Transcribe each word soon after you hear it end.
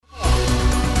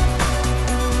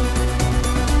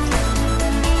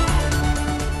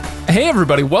Hey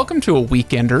everybody, welcome to a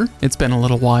Weekender. It's been a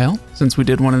little while since we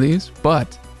did one of these,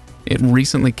 but it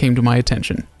recently came to my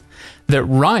attention that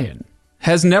Ryan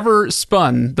has never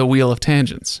spun the Wheel of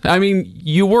Tangents. I mean,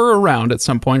 you were around at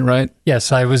some point, right?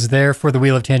 Yes, I was there for the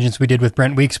Wheel of Tangents we did with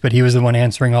Brent Weeks, but he was the one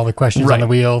answering all the questions on the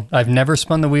wheel. I've never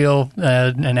spun the wheel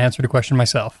and answered a question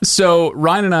myself. So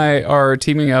Ryan and I are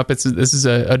teaming up. This is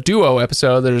a duo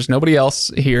episode. There's nobody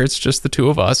else here. It's just the two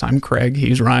of us. I'm Craig.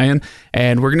 He's Ryan.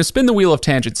 And we're going to spin the Wheel of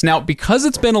Tangents. Now, because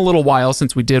it's been a little while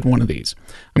since we did one of these,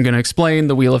 I'm going to explain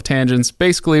the Wheel of Tangents.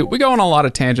 Basically, we go on a lot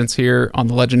of tangents here on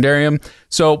the Legendarium.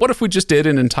 So what if we just did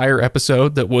an entire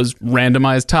episode that was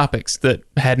randomized topics that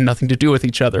had nothing to do with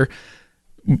each other?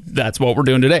 That's what we're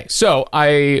doing today. So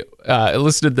I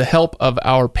enlisted the help of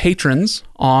our patrons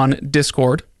on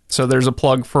Discord. So there's a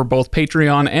plug for both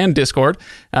Patreon and Discord.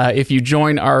 If you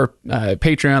join our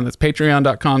Patreon, that's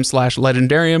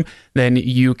patreon.com/legendarium, then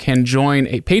you can join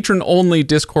a patron-only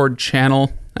Discord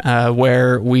channel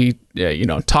where we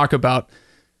talk about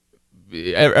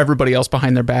everybody else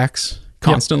behind their backs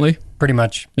constantly. Yep, pretty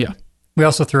much. Yeah. We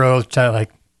also throw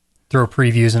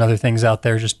previews and other things out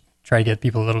there, just try to get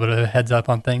people a little bit of a heads up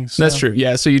on things. That's true.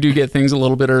 Yeah. So you do get things a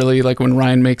little bit early, like when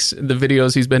Ryan makes the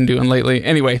videos he's been doing lately.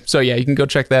 Anyway, so yeah, you can go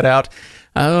check that out.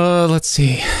 Let's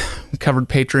see. We covered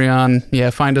Patreon.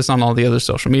 Yeah. Find us on all the other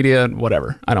social media,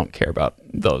 whatever. I don't care about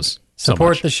those.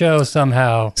 Support the show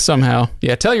somehow. Somehow.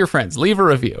 Yeah. Tell your friends. Leave a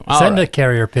review. Send a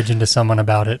carrier pigeon to someone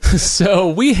about it. So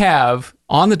we have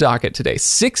on the docket today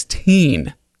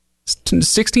 16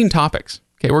 topics.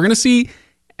 Okay. We're going to see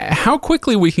how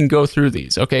quickly we can go through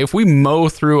these. Okay, if we mow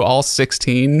through all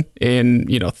 16 in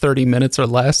 30 minutes or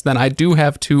less, then I do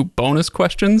have 2 bonus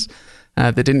questions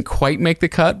that didn't quite make the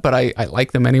cut, but I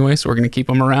like them anyway, so we're going to keep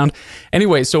them around.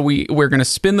 Anyway, so we're going to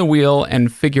spin the wheel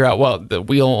and figure out, well, the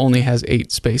wheel only has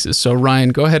 8 spaces. So Ryan,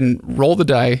 go ahead and roll the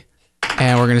die,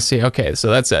 and we're going to see, okay,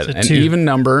 so that's it. An even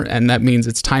number, and that means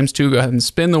it's times 2. Go ahead and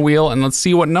spin the wheel, and let's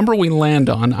see what number we land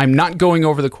on. I'm not going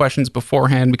over the questions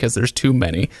beforehand because there's too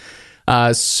many.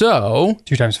 So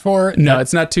 2 times 4. No,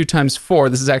 it's not 2 times 4.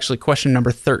 This is actually question number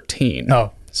 13.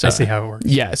 Oh, so, I see how it works.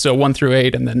 Yeah, so 1 through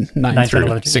 8 and then 9 through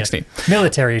 11, 16. Yeah.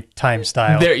 Military time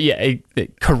style.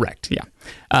 Correct, yeah.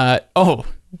 Well,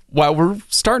 we're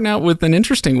starting out with an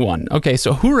interesting one. Okay,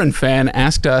 so Huron Fan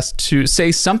asked us to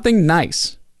say something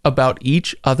nice about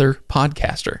each other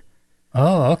podcaster.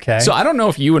 Oh, okay. So I don't know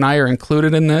if you and I are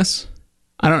included in this.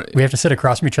 We have to sit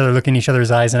across from each other, look in each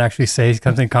other's eyes, and actually say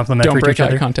something complimentary to each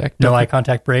other. Don't break eye contact. No eye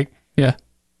contact break. Yeah.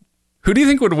 Who do you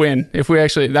think would win if we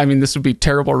actually? I mean, this would be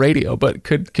terrible radio, but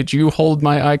could you hold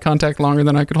my eye contact longer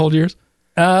than I could hold yours?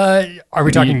 Are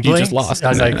we talking? You just lost. I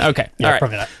was like, okay, yeah, all right.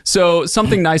 Probably not. So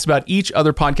something nice about each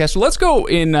other podcaster. Let's go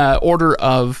in order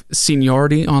of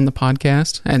seniority on the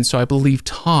podcast, and so I believe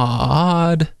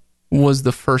Todd was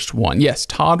the first one. Yes,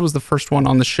 Todd was the first one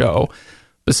on the show,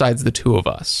 besides the 2 of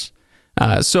us.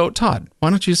 So, Todd,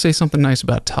 why don't you say something nice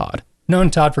about Todd?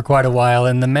 Known Todd for quite a while,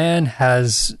 and the man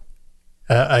has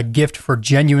a gift for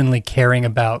genuinely caring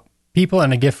about people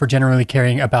and a gift for genuinely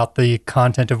caring about the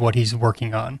content of what he's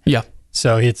working on. Yeah.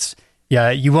 So you're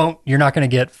not going to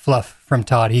get fluff from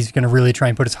Todd. He's going to really try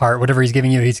and put his heart, whatever he's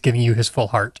giving you his full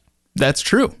heart. That's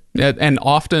true. And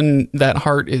often that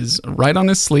heart is right on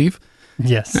his sleeve.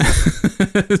 Yes.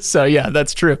 So, yeah,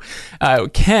 that's true.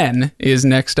 Ken is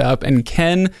next up, and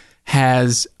Ken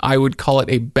has, I would call it,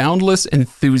 a boundless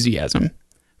enthusiasm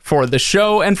for the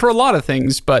show and for a lot of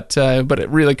things, but it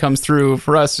really comes through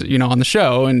for us, on the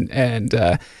show,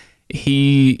 and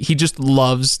he just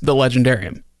loves the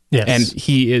Legendarium. Yes. And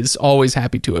he is always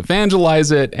happy to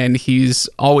evangelize it, and he's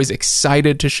always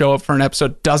excited to show up for an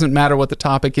episode. Doesn't matter what the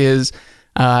topic is.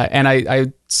 And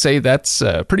I say that's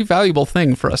a pretty valuable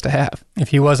thing for us to have. If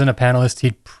he wasn't a panelist,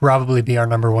 he'd probably be our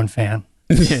number 1 fan.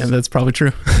 Yeah, that's probably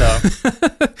true. So,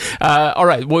 all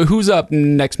right. Well, who's up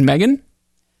next? Megan?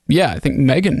 Yeah, I think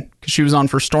Megan, because she was on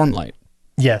for Stormlight.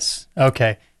 Yes.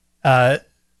 Okay.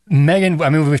 Megan, I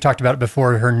mean, we've talked about it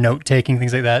before, her note-taking,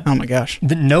 things like that. Oh, my gosh.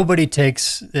 Nobody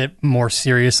takes it more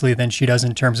seriously than she does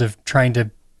in terms of trying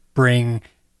to bring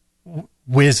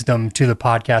wisdom to the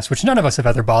podcast, which none of us have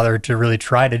ever bothered to really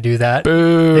try to do that.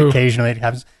 Boo. Occasionally it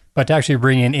happens. But to actually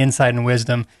bring in insight and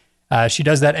wisdom, she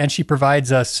does that, and she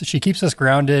keeps us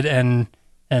grounded and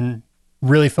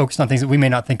really focused on things that we may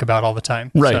not think about all the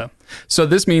time. Right. So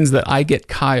this means that I get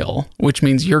Kyle, which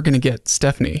means you're going to get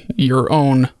Stephanie, your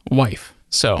own wife.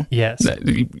 So yes,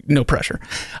 no pressure.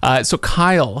 So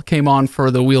Kyle came on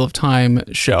for the Wheel of Time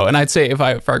show, and I'd say if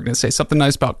I were going to say something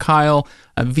nice about Kyle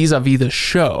vis-a-vis the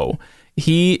show,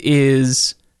 he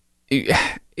is.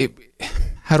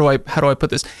 How do I put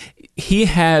this? He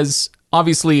has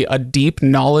obviously a deep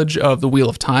knowledge of the Wheel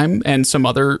of Time and some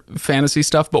other fantasy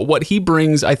stuff, but what he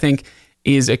brings, I think,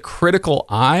 is a critical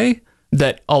eye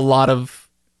that a lot of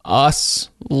us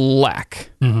lack.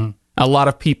 A lot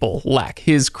of people lack.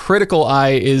 His critical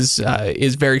eye is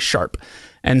very sharp.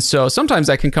 And so sometimes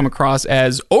that can come across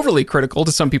as overly critical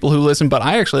to some people who listen, but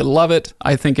I actually love it.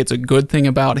 I think it's a good thing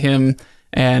about him,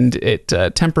 and it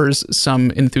tempers some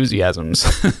enthusiasms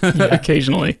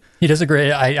occasionally. He does a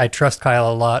great. I trust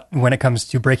Kyle a lot when it comes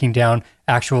to breaking down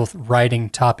actual writing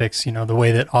topics. You know, the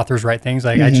way that authors write things.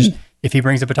 Like if he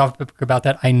brings up a topic about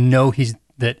that, I know he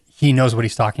knows what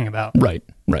he's talking about. Right.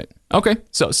 Okay.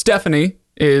 So Stephanie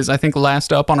is, I think,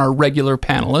 last up on our regular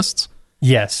panelists.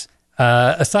 Yes.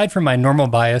 Aside from my normal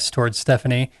bias towards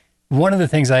Stephanie, one of the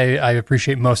things I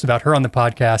appreciate most about her on the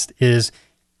podcast is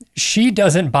she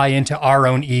doesn't buy into our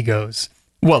own egos.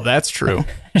 Well, that's true.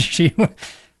 She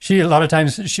a lot of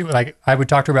times I would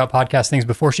talk to her about podcast things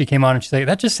before she came on, and she'd say,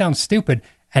 that just sounds stupid.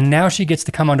 And now she gets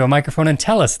to come onto a microphone and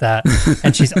tell us that,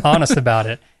 and she's honest about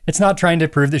it. It's not trying to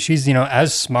prove that she's,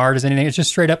 as smart as anything. It's just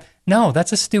straight up, no,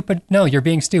 you're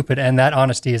being stupid. And that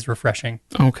honesty is refreshing.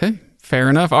 Okay, fair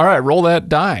enough. All right, roll that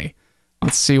die.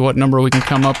 Let's see what number we can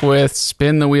come up with.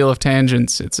 Spin the wheel of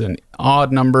tangents. It's an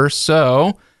odd number,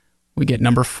 so we get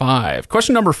number 5.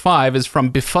 Question number 5 is from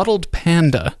Befuddled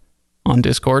Panda on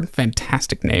Discord.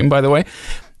 Fantastic name, by the way.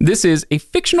 This is a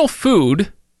fictional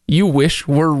food you wish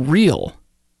were real.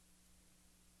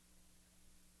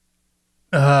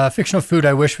 Fictional food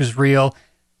I wish was real.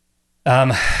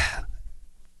 Dang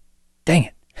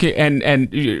it. Okay,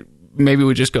 and maybe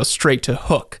we just go straight to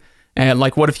Hook. And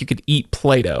like, what if you could eat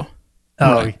Play-Doh?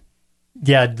 Oh, right.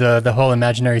 Yeah, the whole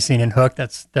imaginary scene in Hook,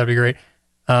 that'd be great.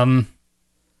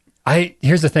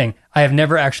 Here's the thing. I have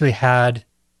never actually had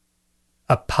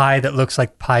a pie that looks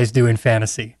like pies do in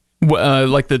fantasy.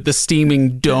 Like the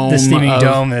steaming dome. The steaming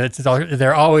dome.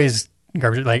 They're always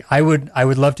garbage. Like I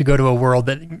would love to go to a world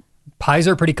that pies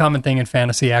are a pretty common thing in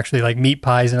fantasy, actually, like meat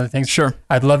pies and other things. Sure.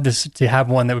 I'd love to have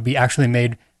one that would be actually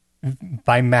made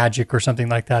by magic or something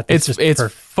like that. It's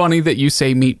funny that you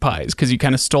say meat pies, because you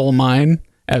kind of stole mine.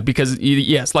 Because,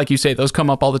 yes, like you say, those come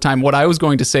up all the time. What I was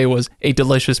going to say was a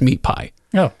delicious meat pie.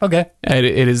 Oh, okay.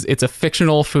 It's a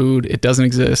fictional food. It doesn't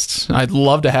exist. I'd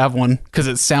love to have one because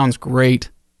it sounds great.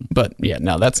 But, yeah,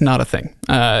 no, that's not a thing.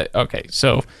 Okay,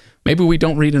 so maybe we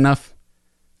don't read enough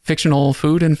fictional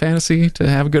food in fantasy to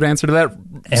have a good answer to that.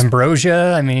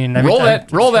 Ambrosia, I mean... Roll that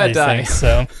die. Things,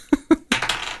 so.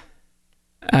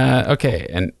 Okay,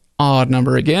 an odd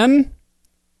number again.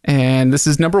 And this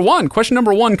is number 1. Question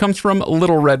number 1 comes from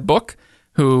Little Red Book,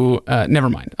 who, never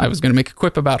mind. I was going to make a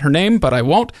quip about her name, but I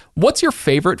won't. What's your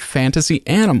favorite fantasy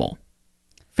animal?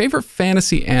 Favorite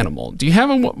fantasy animal. Do you have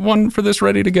one for this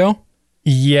ready to go?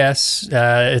 Yes.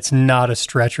 It's not a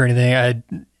stretch or anything.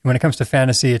 When it comes to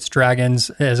fantasy, it's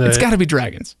dragons. It's got to be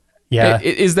dragons. Yeah.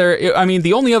 Is there, I mean,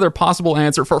 the only other possible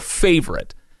answer for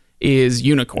favorite is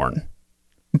unicorn,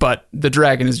 but the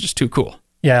dragon is just too cool.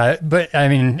 Yeah, but I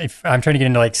mean, if I'm trying to get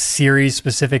into like series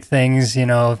specific things,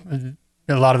 a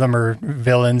lot of them are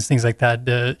villains, things like that.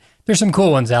 There's some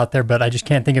cool ones out there, but I just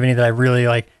can't think of any that I really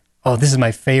like. Oh, this is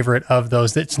my favorite of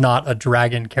those. That's not a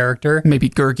dragon character.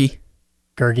 Maybe Gurgi.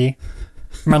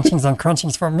 Mentions and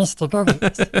crunches for Mr.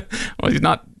 Gurgi. Well, he's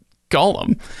not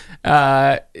Gollum.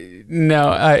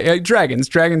 No, dragons.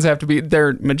 Dragons have to be.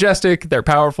 They're majestic. They're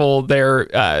powerful. They're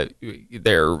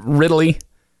riddly.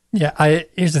 Yeah,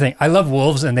 here's the thing. I love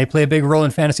wolves, and they play a big role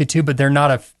in fantasy too. But they're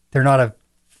not a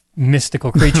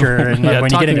mystical creature. And Yeah, when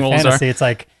you get into fantasy, are. it's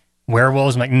like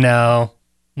werewolves. I'm like, no,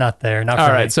 not there. Not all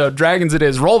for right. me. So dragons it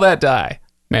is. Roll that die,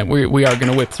 man. We are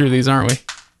going to whip through these, aren't we?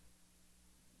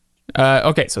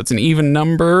 Okay, so it's an even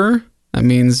number. That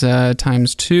means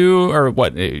times 2, or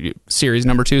what? Series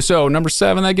number 2. So number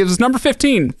 7. That gives us number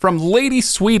 15 from Lady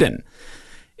Sweden.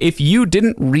 If you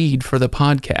didn't read for the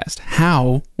podcast,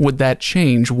 how would that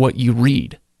change what you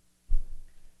read?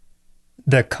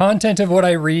 The content of what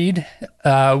I read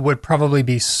would probably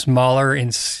be smaller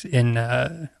in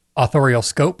authorial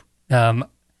scope.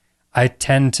 I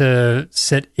tend to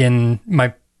sit in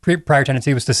my prior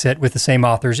tendency was to sit with the same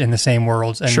authors in the same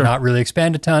worlds and not really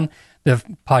expand a ton. The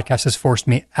podcast has forced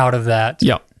me out of that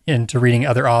into reading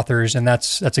other authors, and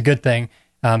that's a good thing.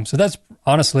 So that's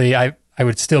honestly, I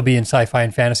would still be in sci-fi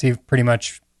and fantasy pretty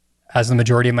much as the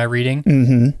majority of my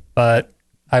reading, but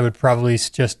I would probably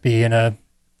just be in a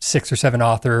 6 or 7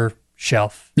 author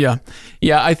shelf. Yeah.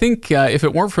 I think if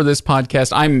it weren't for this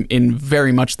podcast, I'm in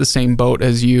very much the same boat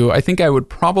as you. I think I would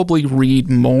probably read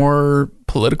more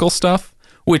political stuff,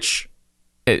 which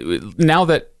now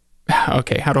that,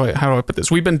 okay, how do I put this?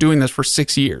 We've been doing this for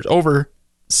 6 years, over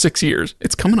 6 years.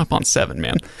 It's coming up on 7,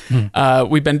 man.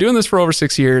 We've been doing this for over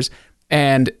 6 years.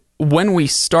 And when we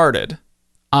started,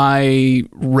 I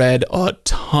read a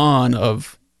ton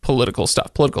of political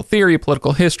stuff, political theory,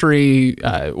 political history,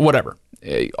 whatever,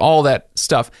 all that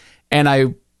stuff. And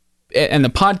the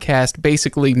podcast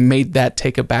basically made that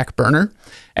take a back burner.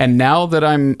 And now that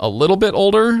I'm a little bit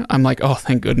older, I'm like, oh,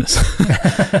 thank goodness.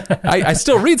 I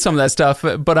still read some of that stuff,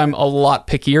 but I'm a lot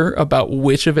pickier about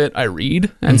which of it I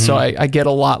read. And so I get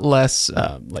a lot less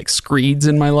like screeds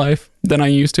in my life than I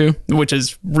used to, which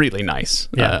is really nice.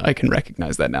 Yeah. I can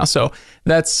recognize that now. So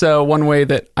that's one way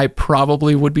that I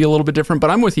probably would be a little bit different.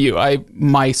 But I'm with you.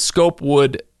 My scope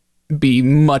would be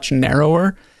much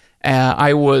narrower.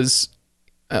 I was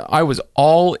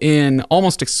all in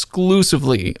almost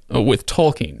exclusively with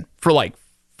Tolkien for like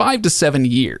 5 to 7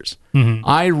 years.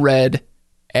 I read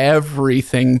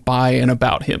everything by and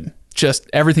about him, just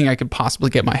everything I could possibly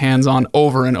get my hands on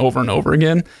over and over and over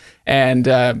again. And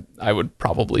I would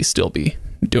probably still be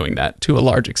doing that to a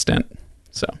large extent.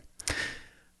 So,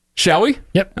 shall we?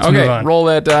 Yep. Let's move Okay, on. roll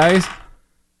that dice.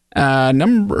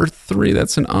 Number 3,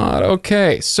 that's an odd.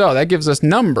 Okay, so that gives us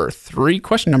number 3.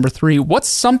 Question number 3. What's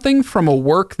something from a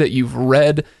work that you've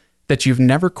read that you've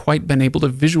never quite been able to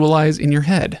visualize in your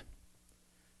head?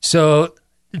 So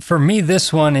for me,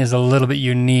 this one is a little bit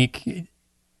unique.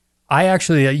 I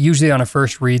actually, usually on a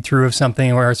first read through of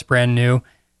something where it's brand new,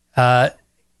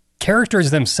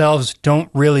 characters themselves don't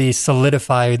really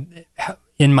solidify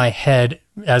in my head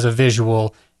as a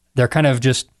visual. They're kind of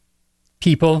just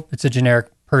people. It's a generic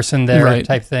person there Right.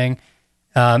 type thing.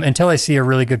 Until I see a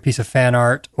really good piece of fan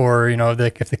art, or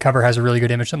if the cover has a really good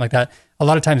image, something like that. A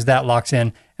lot of times that locks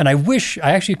in, and I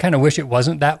actually kind of wish it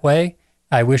wasn't that way.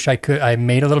 I wish I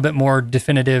made a little bit more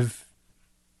definitive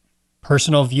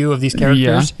personal view of these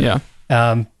characters. Yeah.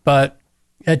 But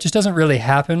it just doesn't really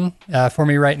happen for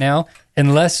me right now,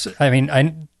 unless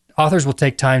authors will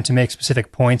take time to make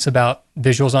specific points about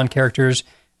visuals on characters.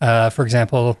 For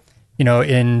example,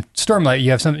 in Stormlight,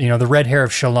 you have some, the red hair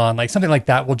of Shallan, like something like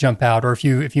that will jump out. Or if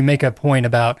you make a point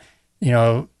about,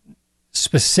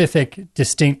 specific,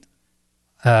 distinct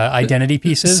identity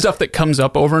pieces, Stuff that comes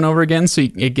up over and over again, so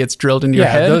it gets drilled into your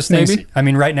head. those things. Maybe? I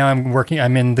mean, right now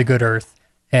I'm in the Good Earth,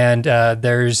 and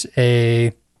there's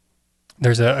a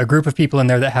group of people in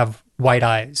there that have white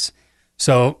eyes.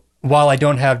 So while I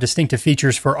don't have distinctive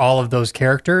features for all of those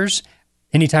characters,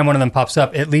 anytime one of them pops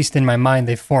up, at least in my mind,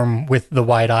 they form with the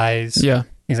white eyes. Yeah.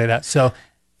 Things like that. So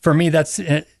for me, that's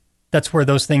where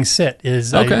those things sit.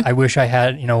 Okay. I wish I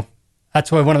had,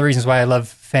 that's one of the reasons why I love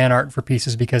fan art for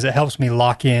pieces, because it helps me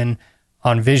lock in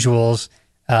on visuals.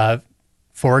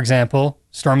 For example,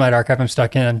 Stormlight Archive, I'm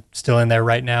stuck in. I'm still in there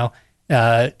right now.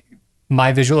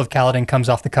 My visual of Kaladin comes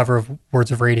off the cover of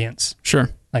Words of Radiance. Sure.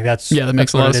 Like that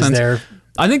makes a lot of sense. There.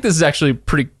 I think this is actually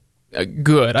pretty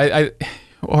good.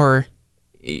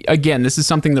 Again, this is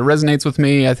something that resonates with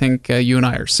me. I think you and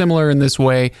I are similar in this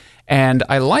way. And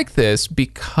I like this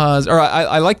because,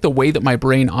 I like the way that my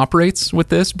brain operates with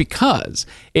this, because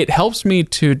it helps me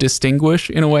to distinguish,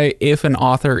 in a way, if an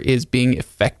author is being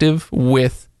effective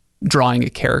with drawing a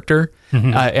character,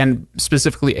 and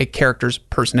specifically a character's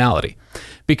personality.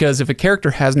 Because if a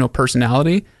character has no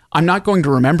personality, I'm not going to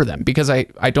remember them, because I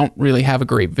don't really have a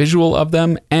great visual of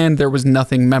them, and there was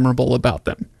nothing memorable about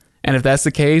them. And if that's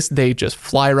the case, they just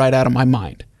fly right out of my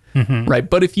mind. Right.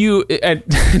 But if you,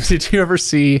 did you ever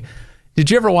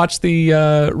watch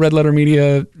the Red Letter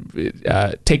Media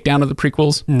takedown of the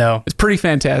prequels? No. It's pretty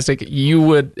fantastic. You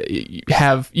would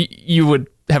have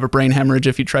a brain hemorrhage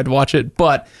if you tried to watch it,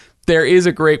 but there is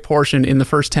a great portion in the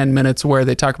first 10 minutes where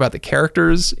they talk about the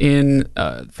characters in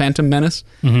Phantom Menace,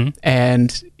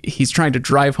 and he's trying to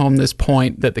drive home this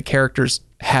point that the characters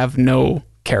have no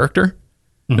character.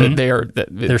 That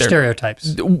they're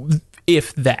stereotypes.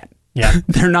 If that. Yeah.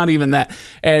 They're not even that.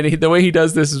 And the way he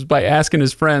does this is by asking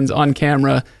his friends on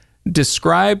camera,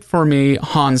 describe for me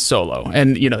Han Solo.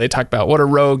 And, they talk about what a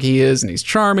rogue he is, and he's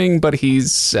charming, but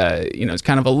he's, he's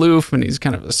kind of aloof, and he's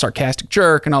kind of a sarcastic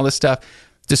jerk and all this stuff.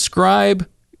 Describe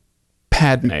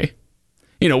Padme,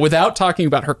 without talking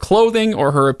about her clothing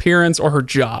or her appearance or her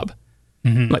job.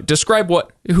 Like, describe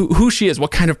who she is,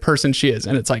 what kind of person she is.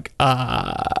 And it's like,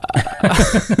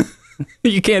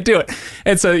 you can't do it.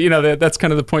 And so, that's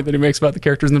kind of the point that he makes about the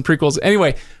characters in the prequels.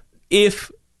 Anyway,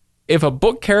 if a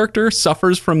book character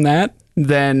suffers from that,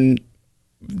 then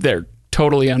they're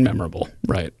totally unmemorable,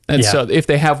 right? And so if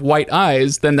they have white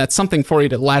eyes, then that's something for you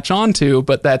to latch onto,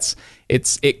 but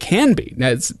it can be.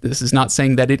 This is not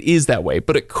saying that it is that way,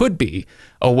 but it could be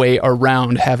a way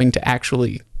around having to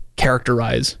actually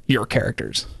characterize your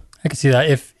characters. I can see that.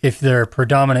 If their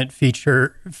predominant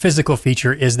physical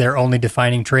feature is their only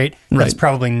defining trait, that's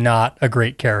probably not a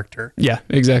great character. Yeah,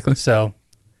 exactly. So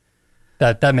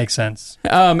that makes sense.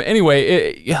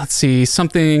 Anyway, let's see,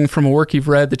 something from a work you've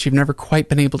read that you've never quite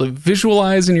been able to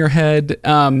visualize in your head.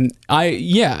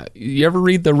 You ever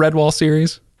read the Redwall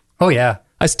series? Oh, yeah.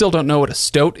 I still don't know what a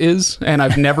stoat is, and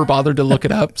I've never bothered to look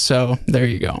it up, so there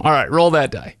you go. All right, roll that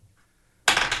die.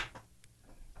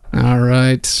 All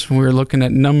right, we're looking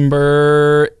at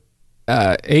number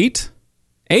 8.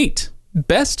 8.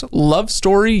 Best love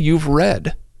story you've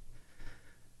read.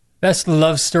 Best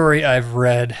love story I've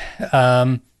read.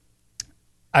 I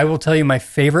will tell you my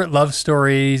favorite love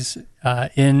stories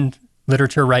in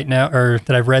literature right now, or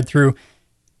that I've read through.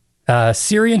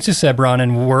 Ciri and Susebron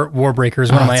and Warbreaker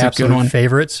is one of my absolute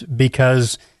favorites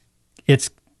because it's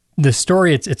the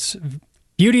story. It's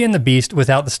Beauty and the Beast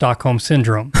without the Stockholm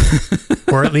Syndrome,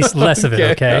 or at least less of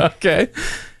it. Okay.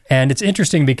 And it's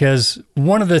interesting because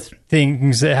one of the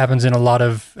things that happens in a lot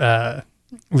of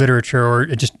literature, or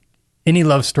just any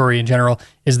love story in general,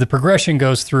 is the progression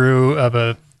goes through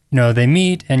of they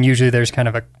meet, and usually there's kind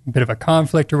of a bit of a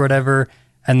conflict or whatever.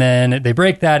 And then they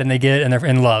break that, and they're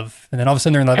in love. And then all of a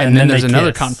sudden they're in love, and then there's they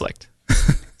another kiss. conflict.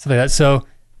 Something like that. So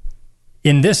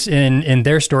in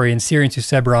their story, in Ciri and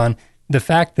Susebron, the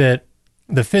fact that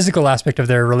the physical aspect of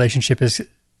their relationship is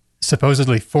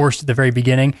supposedly forced at the very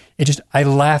beginning, I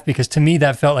laugh because to me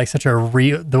that felt like such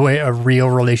the way a real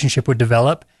relationship would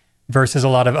develop versus a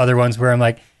lot of other ones where I'm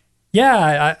like,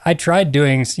 yeah, I tried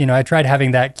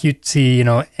having that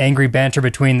cutesy, angry banter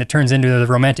between that turns into the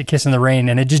romantic kiss in the rain,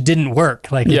 and it just didn't work.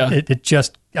 Like, I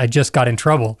just got in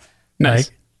trouble.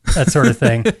 Nice. Like, that sort of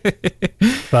thing.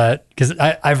 But because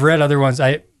I've read other ones,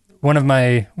 one of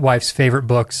my wife's favorite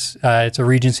books, it's a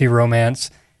Regency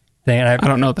romance thing. And I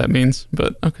don't know what that means,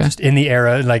 but okay. Just in the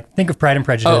era, like think of Pride and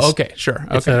Prejudice. Oh, okay, sure.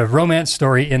 Okay. It's a romance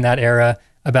story in that era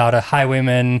about a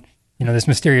highwayman, this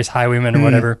mysterious highwayman or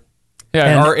whatever. Yeah,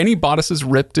 and are any bodices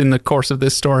ripped in the course of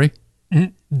this story?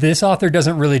 This author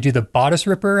doesn't really do the bodice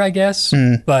ripper, I guess,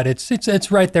 but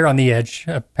it's right there on the edge,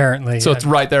 apparently. So it's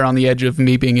right there on the edge of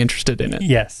me being interested in it.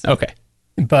 Yes. Okay.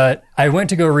 But I went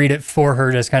to go read it for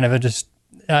her as kind of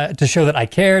to show that I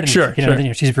cared. And, sure.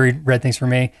 She's read things for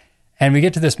me. And we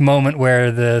get to this moment where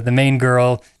the main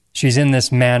girl, she's in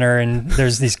this manor, and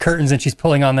there's these curtains, and she's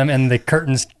pulling on them, and the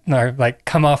curtains are like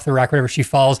come off the rack, whatever. She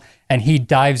falls, and he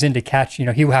dives in to catch. He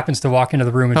happens to walk into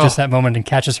the room at just that moment and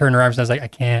catches her in her arms. And I was like, I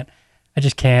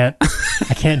just can't.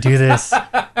 I can't do this.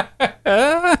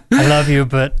 I love you,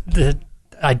 but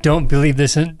I don't believe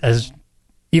this as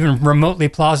even remotely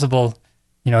plausible.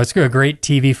 It's a great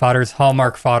TV fodder. It's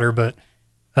Hallmark fodder, but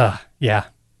yeah.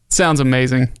 Sounds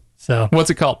amazing. So what's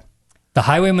it called? The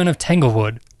Highwayman of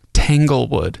Tanglewood.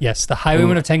 Tanglewood. Yes, The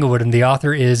Highwayman of Tanglewood, and the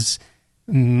author is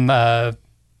Marcia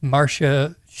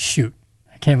Shoot.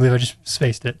 I can't believe I just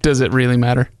spaced it. Does it really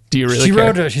matter? Do you really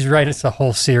care? She's right. It's a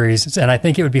whole series, and I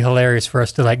think it would be hilarious for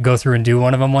us to go through and do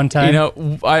one of them one time.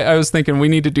 I was thinking we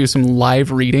need to do some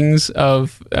live readings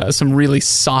of some really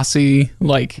saucy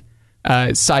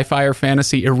sci-fi or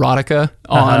fantasy erotica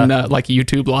on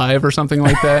YouTube Live or something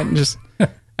like that, and just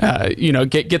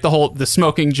get the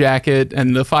smoking jacket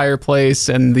and the fireplace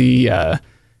and the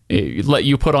let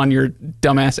you put on your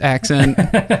dumbass accent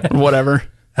or whatever.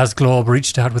 As Glob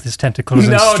reached out with his tentacles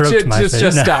and stroked my face.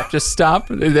 Just stop.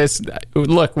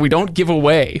 Look, we don't give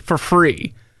away for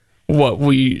free what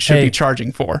we should be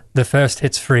charging for. The first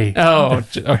hit's free. Oh,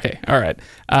 okay. All right.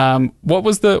 What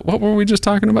were we just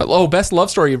talking about? Oh, best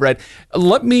love story you've read.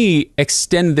 Let me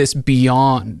extend this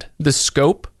beyond the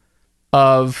scope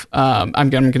of, I'm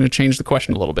going to change the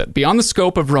question a little bit. Beyond the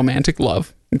scope of romantic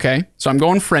love, okay? So I'm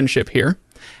going friendship here.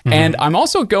 Mm-hmm. And I'm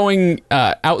also going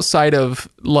outside of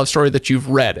love story that you've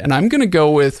read. And I'm going to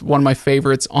go with one of my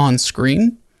favorites on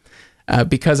screen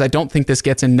because I don't think this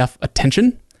gets enough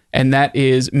attention. And that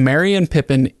is Merry and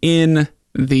Pippin in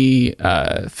the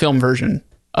film version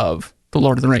of The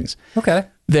Lord of the Rings. Okay.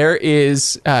 There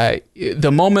is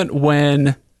the moment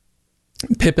when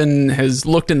Pippin has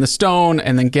looked in the stone,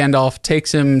 and then Gandalf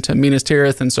takes him to Minas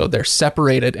Tirith, and so they're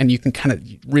separated, and you can kind of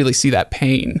really see that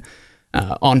pain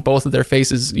on both of their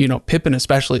faces. Pippin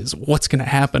especially is, what's going to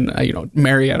happen?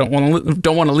 Merry, I don't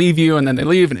want to leave you, and then they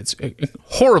leave, and it's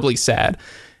horribly sad.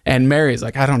 And Merry is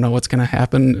like, I don't know what's going to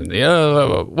happen.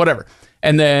 Whatever.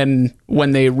 And then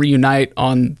when they reunite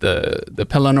on the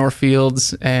Pelennor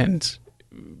fields, and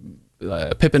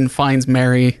Pippin finds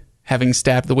Merry having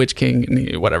stabbed the Witch King, and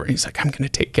he's like, I'm going to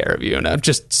take care of you. And I've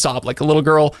just sobbed like a little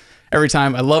girl every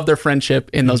time. I love their friendship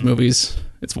in those movies.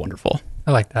 It's wonderful.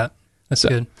 I like that. That's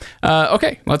good.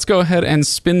 Okay, let's go ahead and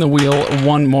spin the wheel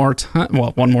one more time.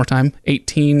 Well, one more time.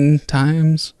 18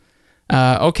 times.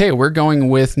 Okay, we're going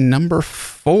with number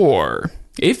 4.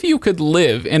 If you could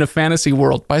live in a fantasy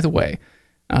world, by the way,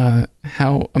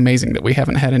 how amazing that we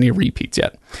haven't had any repeats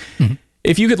yet. Mm-hmm.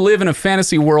 If you could live in a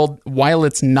fantasy world while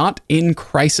it's not in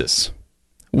crisis,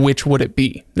 which would it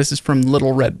be? This is from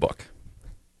Little Red Book.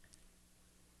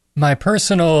 My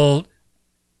personal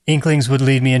inklings would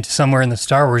lead me into somewhere in the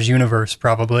Star Wars universe,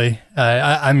 probably.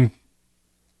 I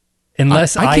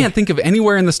can't think of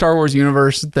anywhere in the Star Wars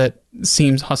universe that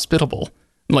seems hospitable,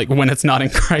 like when it's not in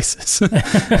crisis.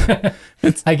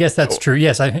 I guess that's true.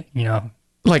 Yes, I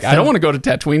don't want to go to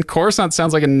Tatooine. Coruscant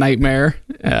sounds like a nightmare.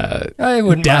 I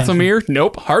wouldn't. Dathomir,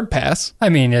 nope, hard pass. I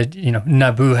mean,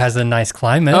 Naboo has a nice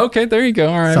climate. Okay, there you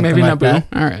go. All right, Something maybe like Naboo. that.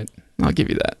 All right, I'll give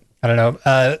you that. I don't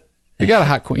know. You got a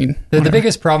hot queen. The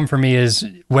biggest problem for me is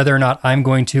whether or not I'm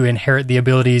going to inherit the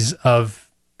abilities of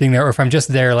being there, or if I'm just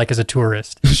there like as a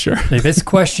tourist. Sure. Like, this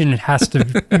question has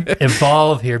to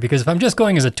evolve here, because if I'm just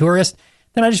going as a tourist,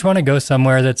 then I just want to go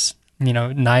somewhere that's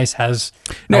nice.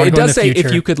 No, it does say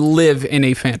if you could live in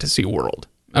a fantasy world.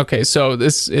 Okay, so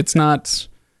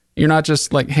you're not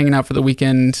just like hanging out for the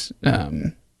weekend,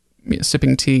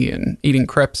 sipping tea and eating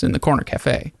crepes in the corner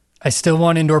cafe. I still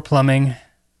want indoor plumbing.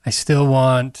 I still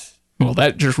want. Well,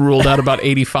 that just ruled out about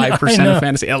 85% of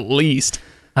fantasy, at least.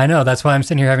 I know. That's why I'm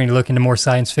sitting here having to look into more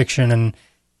science fiction and,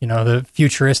 the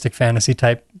futuristic fantasy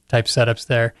type setups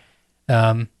there.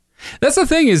 That's the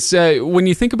thing is when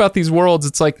you think about these worlds,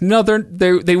 it's like, no,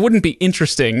 they wouldn't be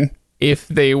interesting if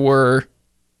they were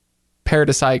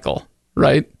paradisiacal,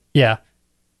 right? Yeah.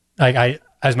 I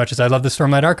as much as I love the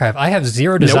Stormlight Archive, I have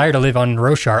zero desire to live on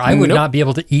Roshar. I would not be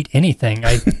able to eat anything.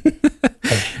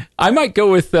 I might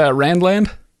go with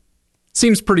Randland.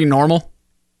 Seems pretty normal.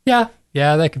 Yeah,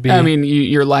 that could be. I mean,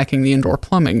 you're lacking the indoor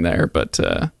plumbing there, but...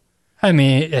 I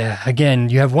mean, again,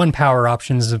 you have 1 power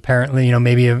options apparently,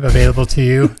 maybe available to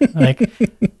you. Like,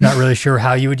 not really sure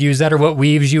how you would use that or what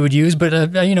weaves you would use, but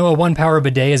a 1 power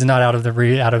bidet is not out of a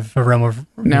realm of.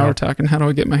 Now we're talking. How do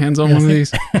I get my hands on one of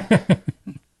these?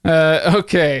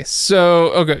 Okay,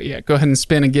 so go ahead and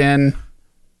spin again.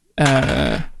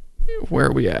 Where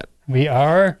are we at? We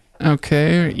are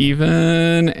okay,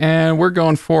 even, and we're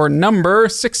going for number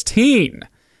 16.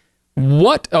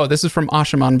 This is from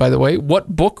Ashaman, by the way.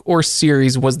 What book or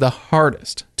series was the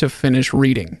hardest to finish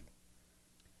reading?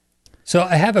 So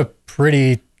I've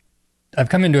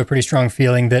come into a pretty strong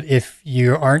feeling that if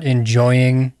you aren't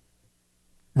enjoying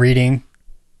reading,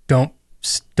 don't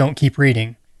keep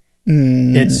reading.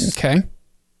 It's okay.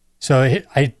 So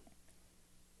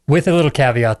with a little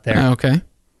caveat there. Okay.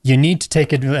 You need to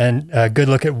take a good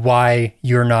look at why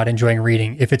you're not enjoying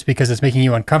reading. If it's because it's making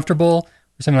you uncomfortable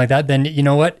or something like that, then you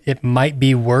know what? It might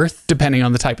be worth... Depending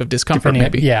on the type of discomfort,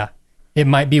 maybe. Yeah. It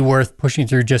might be worth pushing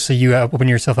through just so you open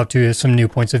yourself up to some new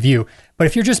points of view. But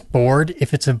if you're just bored,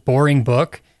 if it's a boring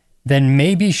book, then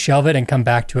maybe shelve it and come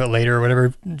back to it later or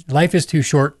whatever. Life is too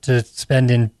short to spend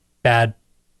in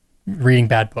reading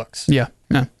bad books. Yeah.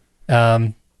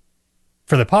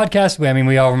 For the podcast,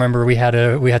 we all remember we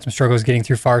had some struggles getting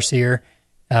through Farseer.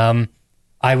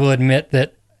 I will admit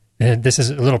that this is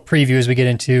a little preview as we get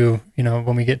into,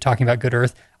 when we get talking about Good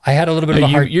Earth. I had a little bit of a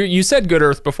hard... You said Good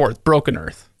Earth before. It's Broken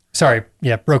Earth. Sorry.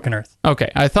 Yeah, Broken Earth.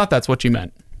 Okay. I thought that's what you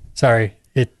meant. Sorry.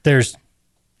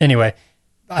 Anyway,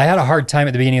 I had a hard time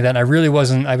at the beginning of that,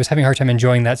 and I was having a hard time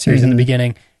enjoying that series in the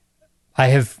beginning.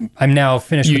 I'm now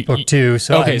finished with book 2.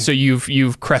 So so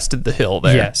you've crested the hill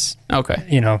there. Yes. Okay.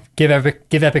 Give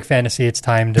Epic Fantasy its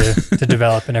time to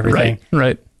develop and everything.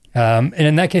 Right. And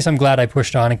in that case, I'm glad I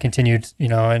pushed on and continued,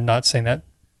 and not saying that.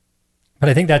 But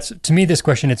I think to me, this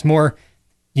question, it's more,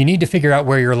 you need to figure out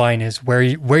where your line is, where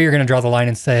you're going to draw the line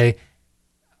and say,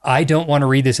 I don't want to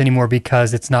read this anymore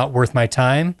because it's not worth my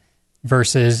time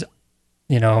versus,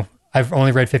 I've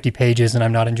only read 50 pages and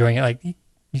I'm not enjoying it. Like,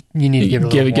 you need to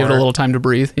give it a little time to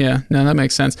breathe. Yeah, no, that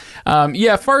makes sense.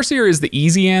 Farseer is the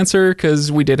easy answer because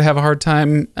we did have a hard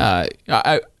time.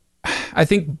 I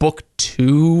think book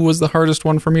 2 was the hardest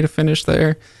one for me to finish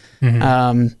there.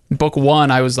 Mm-hmm. Book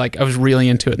 1, I was really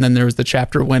into it, and then there was the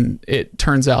chapter when it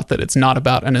turns out that it's not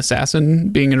about an assassin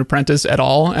being an apprentice at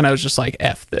all, and I was just like,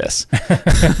 F this.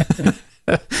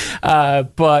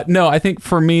 But no, I think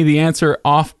for me the answer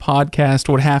off podcast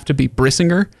would have to be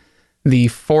Brissinger, the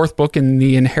 4th book in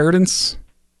the Inheritance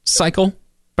cycle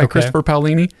by Christopher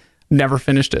Paolini. Never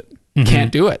finished it. Mm-hmm.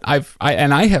 Can't do it.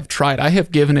 I have tried. I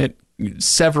have given it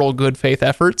several good faith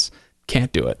efforts.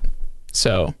 Can't do it.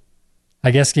 So I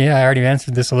guess, I already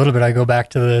answered this a little bit. I go back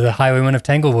to the Highwayman of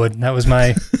Tanglewood. That was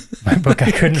my my book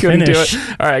I couldn't Couldn't do finish.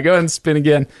 it. All right, go ahead and spin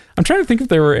again. I'm trying to think if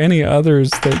there were any others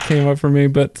that came up for me,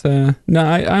 but no,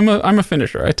 I'm a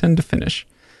finisher. I tend to finish.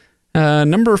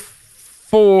 Number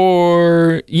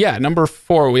 4. Yeah, number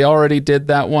 4. We already did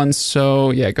that one,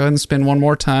 so yeah, go ahead and spin one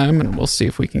more time, and we'll see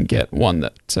if we can get one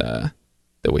that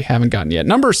we haven't gotten yet.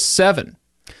 Number 7.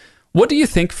 What do you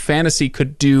think fantasy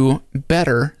could do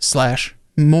better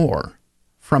 / more?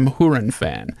 From Huron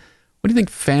Fan. What do you think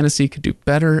fantasy could do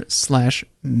better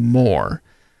 / more?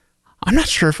 I'm not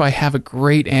sure if I have a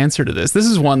great answer to this. This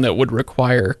is one that would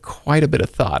require quite a bit of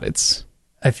thought.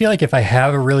 I feel like if I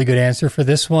have a really good answer for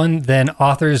this one, then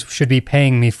authors should be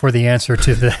paying me for the answer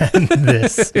to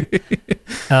this.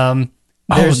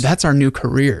 That's our new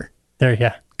career.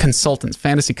 Yeah. Consultants,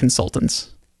 fantasy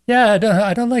consultants. Yeah,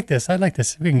 I don't like this. I like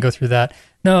this. We can go through that.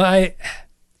 No,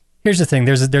 here's the thing.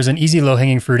 There's an easy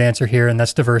low-hanging fruit answer here, and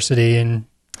that's diversity in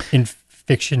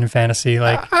fiction and fantasy.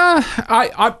 Like,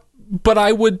 but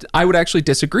I would actually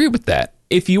disagree with that.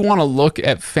 If you want to look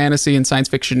at fantasy and science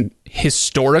fiction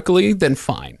historically, then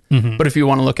fine. Mm-hmm. But if you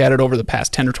want to look at it over the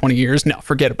past 10 or 20 years, no,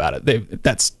 forget about it.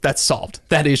 That's solved.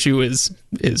 That issue is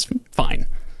fine.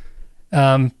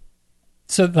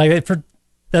 So like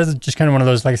that's just kind of one of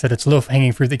those, like I said, it's low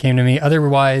hanging fruit that came to me.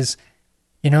 Otherwise,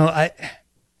 I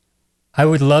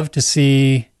would love to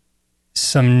see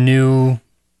some new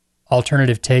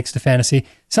alternative takes to fantasy.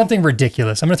 Something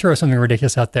ridiculous. I'm going to throw something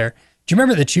ridiculous out there. Do you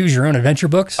remember the Choose Your Own Adventure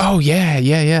books? Oh,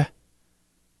 yeah.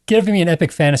 Give me an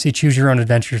epic fantasy Choose Your Own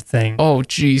Adventure thing. Oh,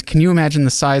 geez. Can you imagine the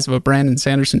size of a Brandon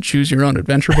Sanderson Choose Your Own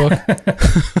Adventure book?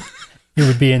 It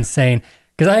would be insane.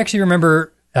 Because I actually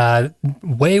remember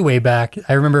way back,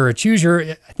 I remember I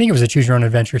think it was a Choose Your Own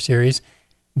Adventure series,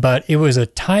 but it was a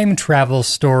time travel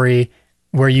story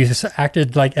where you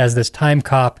acted like as this time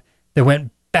cop that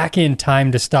went back in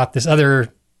time to stop this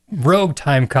other rogue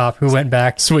time cop who went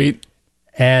back. Sweet.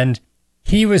 And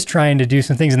he was trying to do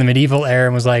some things in the medieval era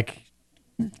and was like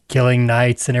killing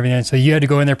knights and everything. So you had to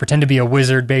go in there, pretend to be a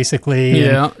wizard, basically.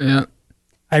 Yeah.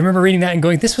 I remember reading that and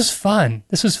going, this was fun.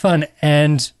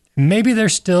 And maybe they're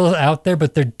still out there,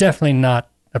 but they're definitely not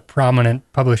a prominent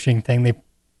publishing thing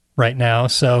right now.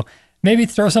 So maybe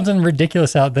throw something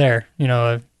ridiculous out there,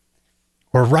 or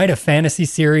write a fantasy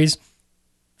series,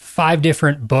 5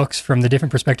 different books from the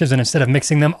different perspectives, and instead of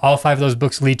mixing them, all 5 of those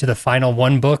books lead to the final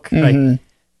one book. Mm-hmm. Like,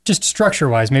 just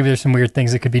structure-wise, maybe there's some weird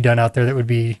things that could be done out there that would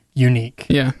be unique.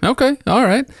 Yeah. Okay. All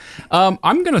right. I'm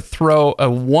going to throw a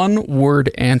one-word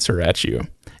answer at you,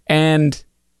 and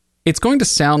it's going to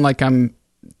sound like I'm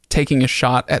taking a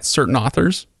shot at certain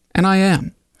authors, and I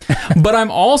am. But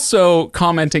I'm also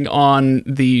commenting on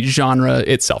the genre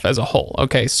itself as a whole.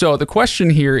 Okay, so the question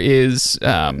here is,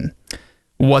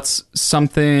 what's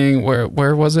something,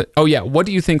 where was it? Oh yeah, what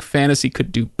do you think fantasy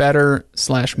could do better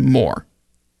 / more?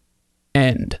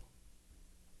 End.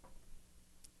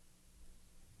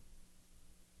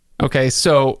 Okay,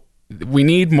 so we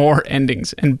need more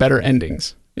endings and better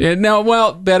endings. No,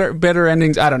 well, better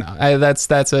endings. I don't know.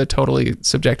 That's a totally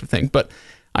subjective thing, but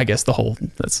I guess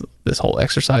this whole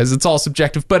exercise, it's all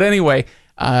subjective. But anyway,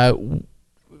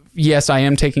 yes, I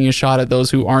am taking a shot at those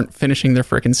who aren't finishing their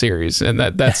frickin' series, and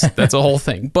that's a whole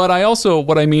thing. But I also,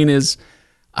 what I mean is,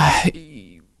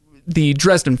 the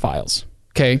Dresden Files.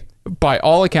 Okay, by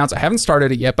all accounts, I haven't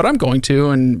started it yet, but I'm going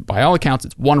to, and by all accounts,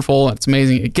 it's wonderful. It's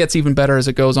amazing. It gets even better as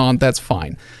it goes on. That's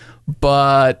fine,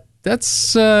 but that's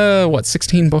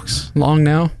 16 books long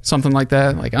now, something like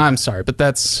that. Like, I'm sorry, but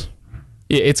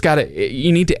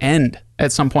you need to end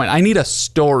at some point. I need a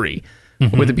story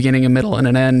with a beginning, a middle, and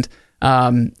an end.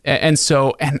 And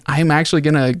I'm actually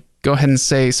going to go ahead and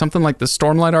say something like the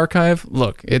Stormlight Archive.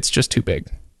 Look, it's just too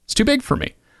big. It's too big for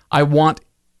me. I want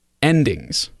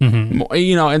endings,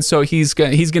 and so he's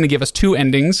going to give us 2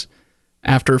 endings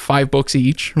after 5 books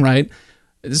each, right?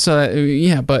 So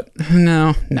yeah, but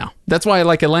no. That's why I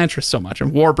like Elantris so much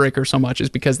and Warbreaker so much, is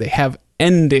because they have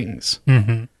endings.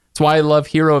 Mm-hmm. That's why I love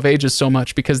Hero of Ages so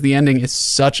much, because the ending is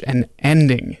such an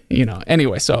ending,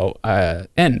 Anyway, so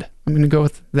end. I'm going to go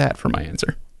with that for my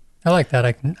answer. I like that.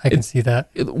 I can see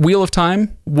that. Wheel of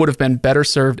Time would have been better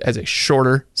served as a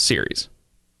shorter series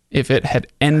if it had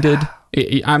ended.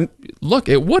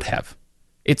 It would have.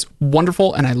 It's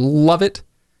wonderful and I love it,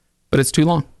 but it's too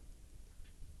long.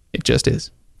 It just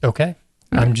is. Okay.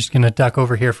 I'm just going to duck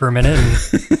over here for a minute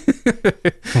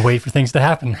and wait for things to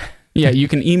happen. Yeah, you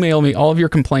can email me all of your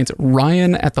complaints at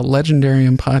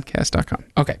ryan@thelegendariumpodcast.com.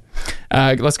 Okay,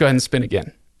 let's go ahead and spin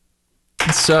again.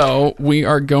 So we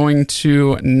are going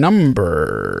to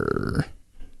number,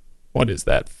 what is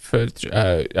that?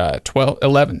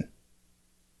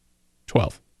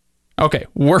 12. Okay,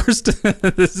 worst.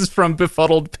 This is from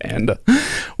Befuddled Panda.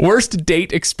 Worst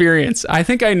date experience. I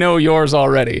think I know yours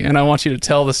already, and I want you to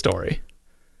tell the story.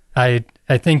 I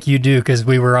think you do, because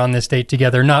we were on this date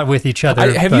together, not with each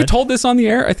other. Have you told this on the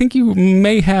air? I think you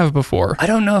may have before. I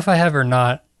don't know if I have or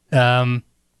not.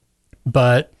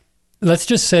 But let's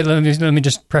just say, let me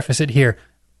just preface it here.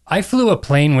 I flew a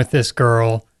plane with this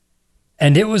girl,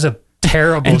 and it was a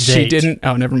terrible and date. She didn't.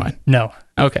 Oh, never mind. No.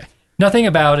 Okay. Nothing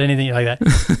about anything like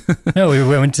that. No, we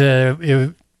went to,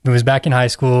 it was back in high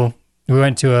school. We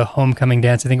went to a homecoming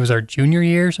dance. I think it was our junior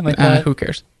year, something like that. Who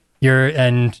cares?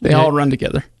 They all run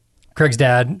together. Craig's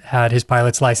dad had his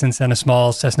pilot's license and a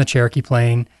small Cessna Cherokee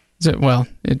plane.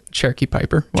 Cherokee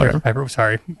Piper. Whatever. Cherokee Piper,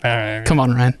 sorry. Come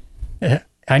on, Ryan.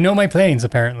 I know my planes,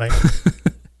 apparently.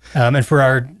 And for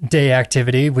our day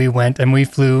activity, we went and we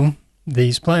flew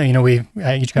these planes. We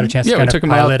each got a chance to kind of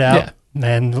pilot out. Yeah.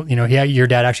 And, your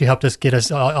dad actually helped us get us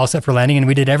all set for landing. And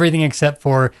we did everything except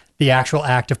for the actual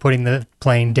act of putting the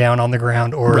plane down on the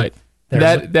ground. Right.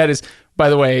 That is, by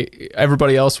the way,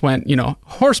 everybody else went,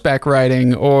 horseback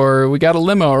riding, or we got a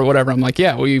limo or whatever. I'm like,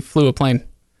 yeah, we flew a plane.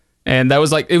 And that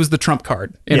was it was the trump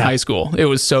card in high school. It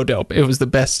was so dope. It was the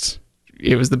best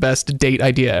date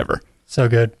idea ever. So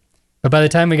good. But by the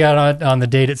time we got on the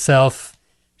date itself,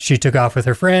 she took off with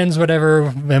her friends,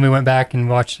 whatever. Then we went back and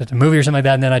watched a movie or something like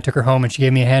that. And then I took her home and she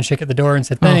gave me a handshake at the door and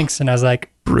said thanks. And I was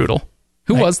like, brutal.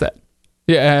 Who was that?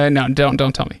 Yeah, no,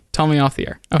 don't tell me. Tell me off the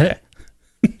air. Okay.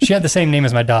 She had the same name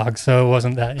as my dog, so it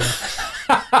wasn't that.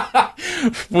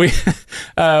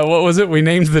 What was it? We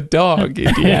named the dog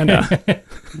Indiana.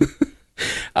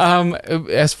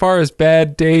 As far as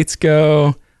bad dates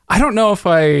go, I don't know if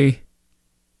I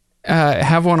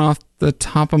have one off the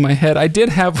top of my head. I did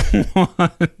have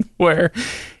one where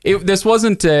this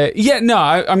wasn't I'm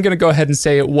going to go ahead and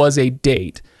say it was a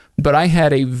date, but I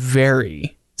had a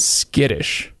very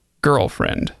skittish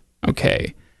girlfriend.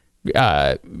 Okay.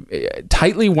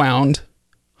 Tightly wound,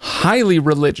 highly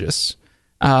religious,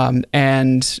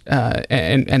 and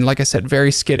like I said,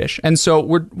 very skittish. And so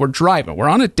we're driving. We're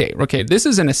on a date. Okay, this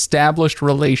is an established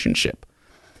relationship,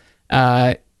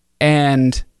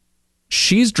 and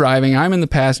she's driving. I'm in the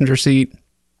passenger seat,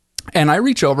 and I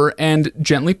reach over and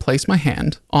gently place my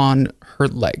hand on her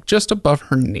leg, just above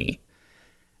her knee.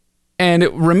 And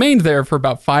it remained there for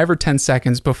about 5 or 10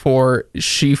 seconds before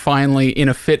she finally, in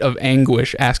a fit of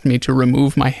anguish, asked me to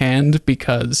remove my hand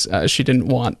because she didn't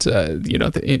want,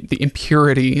 the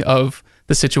impurity of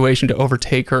the situation to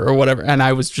overtake her or whatever. And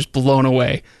I was just blown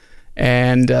away.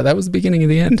 And that was the beginning of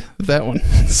the end of that one.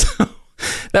 So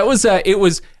that was,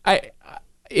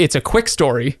 it's a quick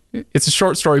story. It's a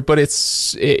short story, but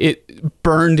it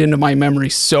burned into my memory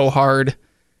so hard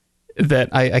that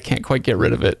I can't quite get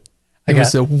rid of it. It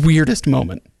was the weirdest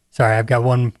moment. Sorry, I've got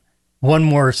one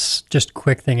more just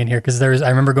quick thing in here, because I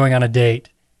remember going on a date.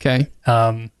 Okay.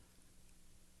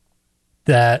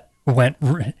 That went.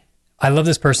 I love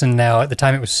this person now. At the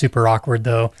time, it was super awkward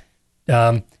though.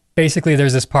 Basically,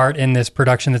 there's this part in this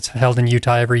production that's held in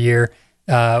Utah every year,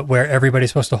 where everybody's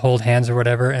supposed to hold hands or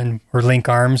whatever, or link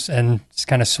arms and just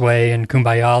kind of sway and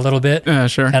kumbaya a little bit.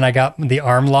 Sure. And I got the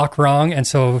arm lock wrong, and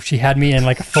so she had me in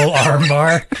like a full arm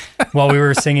bar while we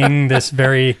were singing this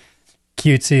very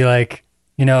cutesy,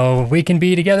 we can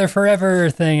be together forever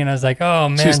thing. And I was like, oh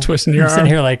man, she's twisting your arm. Sitting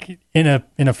here like in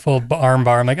a full arm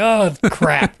bar. I'm like, oh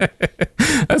crap.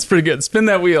 That's pretty good. Spin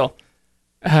that wheel.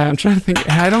 I'm trying to think.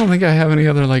 I don't think I have any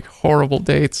other horrible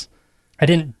dates. I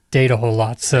didn't date a whole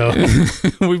lot, so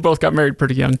we both got married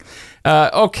pretty young.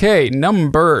 Okay,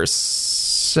 number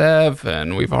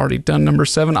 7. We've already done number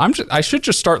 7. I should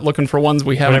just start looking for ones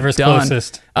we haven't Whatever's done.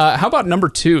 Closest. How about number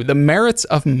 2? The merits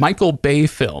of Michael Bay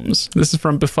films. This is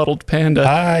from Befuddled Panda.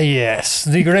 Ah, yes,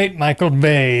 the great Michael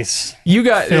Bay's. You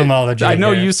got filmology. I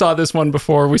know here. You saw this one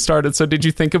before we started. So did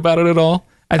you think about it at all?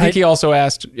 I think he also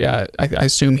asked. Yeah, I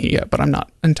assume but I'm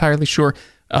not entirely sure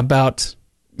about.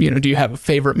 Do you have a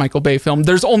favorite Michael Bay film?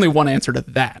 There's only one answer to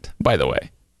that, by the way.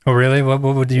 Oh, really? What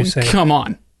would you say? Come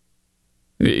on.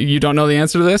 You don't know the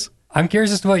answer to this? I'm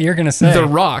curious as to what you're going to say. The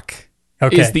Rock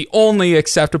is the only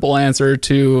acceptable answer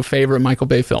to favorite Michael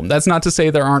Bay film. That's not to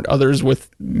say there aren't others with,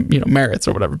 merits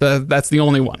or whatever, but that's the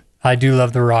only one. I do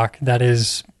love The Rock. That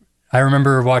is, I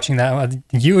remember watching that.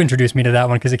 You introduced me to that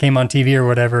one because it came on TV or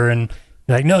whatever, and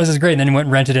you're like, no, this is great. And then you went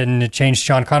and rented it, and it changed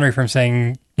Sean Connery from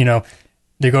saying,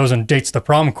 he goes and dates the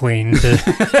prom queen.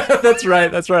 That's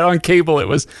right. On cable, it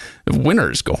was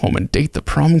winners go home and date the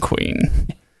prom queen.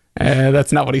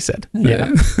 That's not what he said.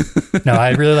 Yeah. No,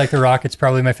 I really like The Rock. It's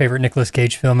probably my favorite Nicolas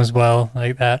Cage film as well,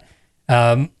 like that.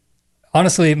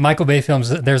 Honestly, Michael Bay films,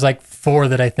 there's 4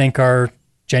 that I think are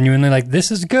genuinely this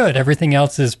is good. Everything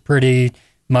else is pretty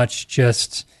much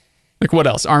just Like what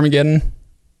else? Armageddon?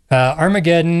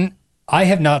 Armageddon. I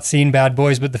have not seen Bad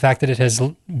Boys, but the fact that it has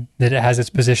its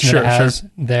position that it has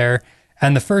there,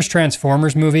 and the first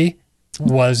Transformers movie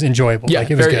was enjoyable. Yeah,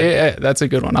 like it was good. Yeah, that's a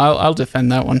good one. I'll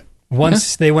defend that one.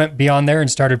 Once they went beyond there and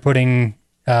started putting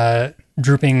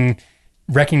drooping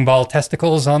wrecking ball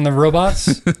testicles on the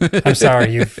robots, I'm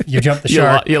sorry, you jumped the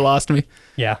shark. You lost me.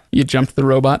 Yeah, you jumped the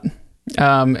robot.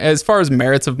 As far as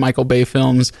merits of Michael Bay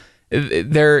films,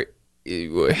 there's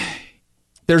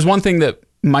one thing that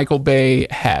Michael Bay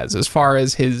has as far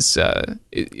as his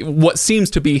what seems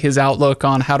to be his outlook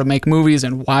on how to make movies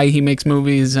and why he makes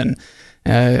movies and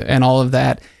all of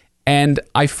that. And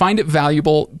I find it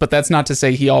valuable, but that's not to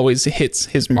say he always hits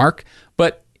his mark.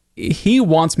 But he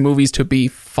wants movies to be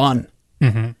fun,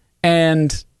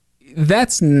 and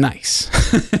that's nice.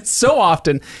 So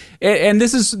often, and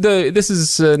this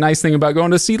is a nice thing about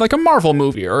going to see like a Marvel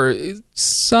movie or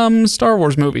some Star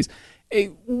Wars movies,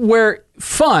 where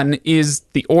fun is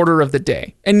the order of the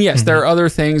day. And yes, there are other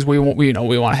things we want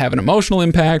to have an emotional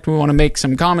impact, we want to make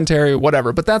some commentary,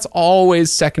 whatever, but that's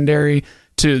always secondary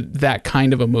to that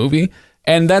kind of a movie.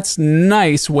 And that's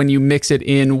nice when you mix it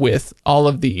in with all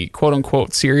of the quote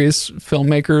unquote serious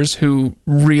filmmakers who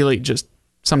really just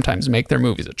sometimes make their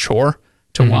movies a chore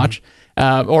to watch.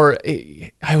 Or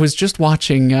I was just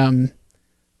watching,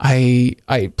 I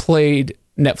played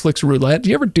Netflix roulette. Do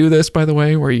you ever do this, by the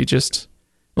way, where you just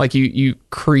like you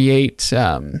create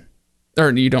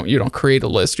or you don't create a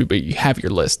list, but you have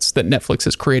your lists that Netflix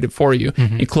has created for you.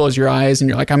 You close your eyes and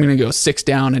you're like, I'm going to go 6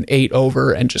 down and 8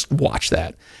 over and just watch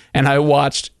that. And I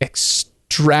watched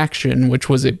Extraction, which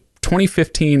was a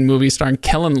 2015 movie starring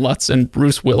Kellen Lutz and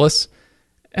Bruce Willis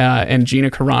and Gina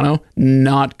Carano.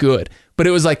 Not good. But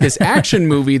it was like this action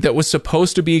movie that was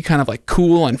supposed to be kind of like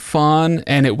cool and fun,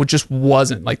 and it just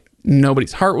wasn't. Like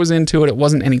nobody's heart was into it. It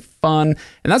wasn't any fun.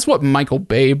 And that's what Michael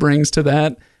Bay brings to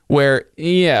that, where,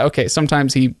 yeah, okay,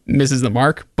 sometimes he misses the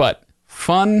mark, but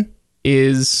fun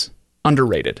is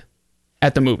underrated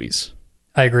at the movies.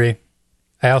 I agree.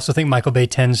 I also think Michael Bay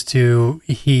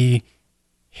he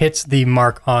hits the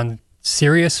mark on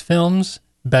serious films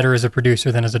better as a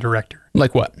producer than as a director.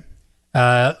 Like what?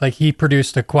 Like he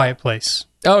produced A Quiet Place.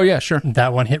 Oh yeah, sure.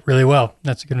 That one hit really well.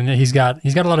 That's a good one. He's got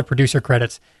a lot of producer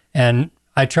credits, and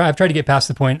I've tried to get past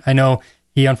the point. I know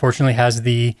he unfortunately has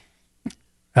the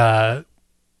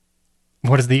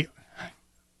what is the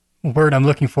word I'm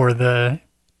looking for? The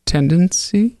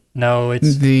tendency? No,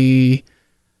 it's the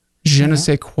je ne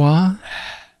sais quoi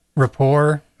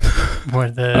rapport.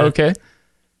 Okay.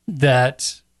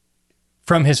 That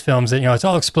from his films that it's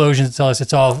all explosions, it's all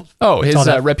his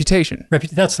reputation.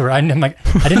 That's the word. I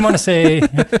didn't want to say.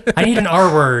 I need an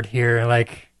R word here.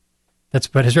 Like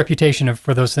but his reputation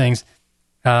for those things.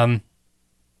 But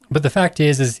the fact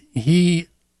is he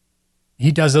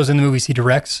does those in the movies he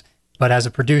directs. But as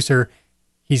a producer,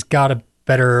 he's got a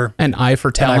better an eye for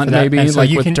talent, maybe so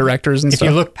like with directors and stuff.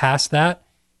 If you look past that,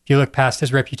 if you look past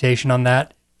his reputation on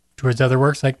that towards other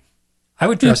works, like I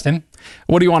would trust him.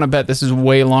 What do you want to bet? This is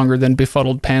way longer than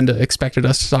Befuddled Panda expected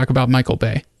us to talk about Michael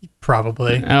Bay.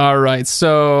 Probably. All right,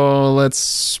 so let's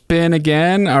spin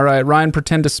again. All right, Ryan,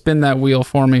 pretend to spin that wheel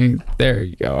for me. There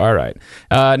you go. All right.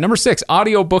 Number 6,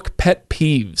 audiobook pet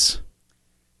peeves.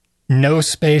 No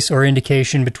space or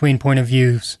indication between point of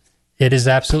views. It is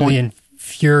absolutely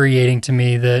infuriating to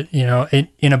me that,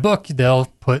 in a book, they'll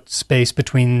put space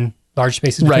between large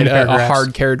spaces between paragraphs. A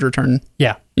hard carriage return.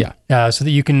 Yeah. Yeah. So that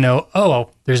you can know,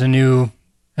 there's a new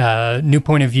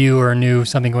point of view or a new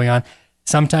something going on.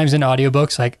 Sometimes in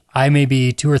audiobooks, like I may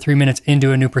be 2 or 3 minutes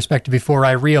into a new perspective before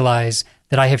I realize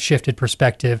that I have shifted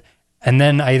perspective. And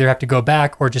then I either have to go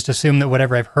back or just assume that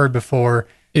whatever I've heard before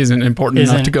isn't important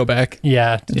enough to go back.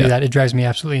 Yeah, to do that. It drives me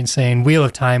absolutely insane. Wheel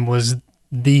of Time was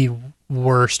the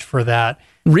worst for that.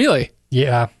 Really?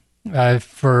 Yeah.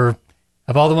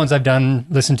 Of all the ones I've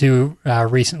listened to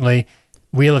recently,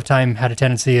 Wheel of Time had a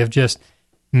tendency of just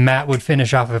Matt would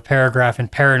finish off of a paragraph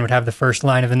and Perrin would have the first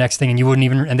line of the next thing,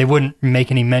 and they wouldn't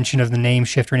make any mention of the name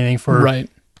shift or anything for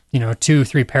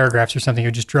 2-3 paragraphs or something.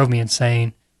 It just drove me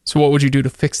insane. So what would you do to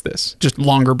fix this? Just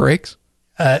longer breaks?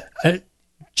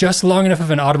 Just long enough of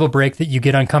an audible break that you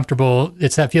get uncomfortable.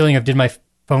 It's that feeling of did my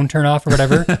phone turn off or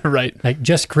whatever. Right. Like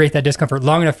just create that discomfort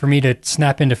long enough for me to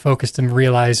snap into focus and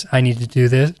realize I need to do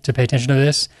this, to pay attention to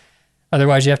this.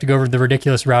 Otherwise, you have to go over the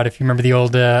ridiculous route. If you remember the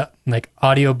old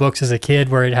audio books as a kid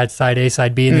where it had side A,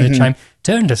 side B, and then the chime,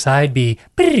 turn to side B,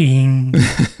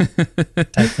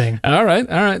 type thing. All right.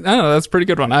 Oh, that's a pretty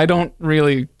good one. I don't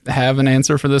really have an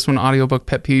answer for this one. Audiobook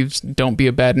pet peeves, don't be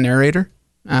a bad narrator.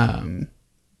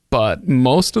 But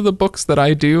most of the books that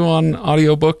I do on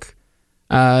audiobook,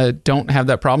 don't have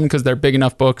that problem because they're big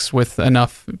enough books with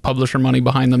enough publisher money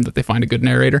behind them that they find a good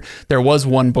narrator. There was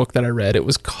one book that I read. It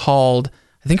was called,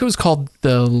 I think it was called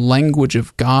The Language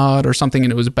of God or something,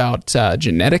 and it was about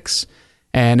genetics.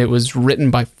 And it was written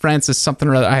by Francis something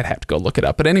or other. I'd have to go look it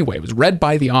up. But anyway, it was read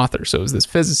by the author. So it was this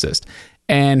physicist.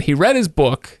 And he read his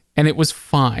book, and it was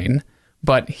fine.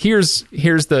 But here's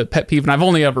the pet peeve. And I've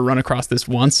only ever run across this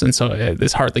once. And so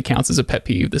this hardly counts as a pet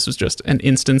peeve. This was just an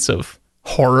instance of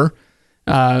horror.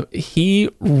 He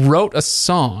wrote a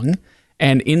song.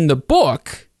 And in the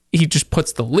book, he just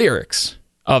puts the lyrics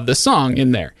of the song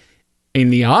in there. In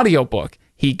the audiobook,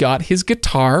 he got his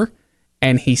guitar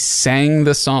and he sang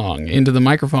the song into the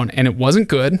microphone, and it wasn't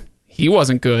good. He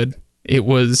wasn't good. It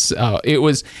was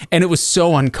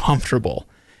so uncomfortable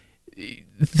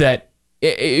that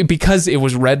because it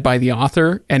was read by the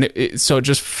author, and so it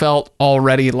just felt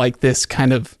already like this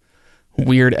kind of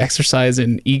weird exercise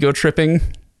in ego tripping.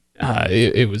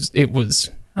 It was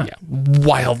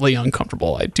wildly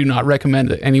uncomfortable. I do not recommend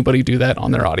that anybody do that on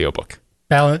their audiobook.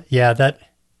 That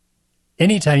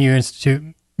anytime you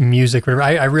institute music, whatever,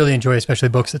 I really enjoy, especially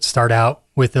books that start out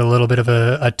with a little bit of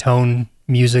a tone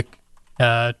music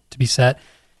to be set,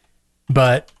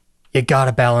 but you got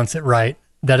to balance it right.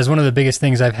 That is one of the biggest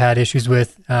things I've had issues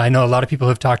with. I know a lot of people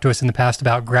have talked to us in the past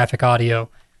about graphic audio.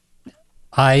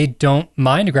 I don't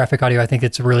mind graphic audio. I think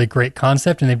it's a really great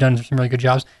concept, and they've done some really good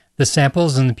jobs. The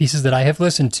samples and the pieces that I have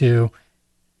listened to,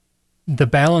 the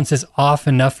balance is off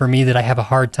enough for me that I have a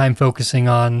hard time focusing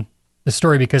on the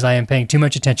story because I am paying too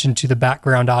much attention to the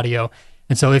background audio.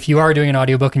 And so if you are doing an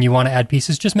audiobook and you want to add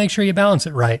pieces, just make sure you balance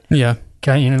it right. Yeah.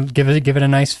 Give it a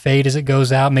nice fade as it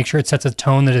goes out. Make sure it sets a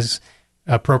tone that is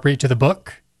appropriate to the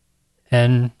book.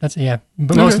 And that's,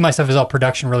 But most of my stuff is all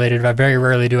production related. Very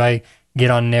rarely do I get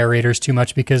on narrators too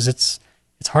much because it's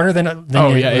harder than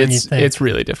you think. It's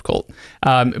really difficult.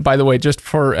 By the way, just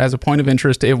as a point of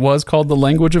interest, it was called The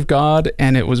Language of God,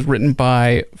 and it was written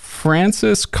by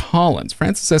Francis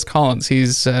S. Collins.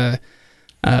 He's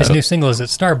his new single is at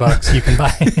Starbucks. You can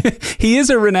buy. He is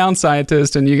a renowned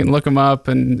scientist, and you can look him up.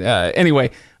 And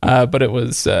anyway, but it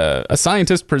was A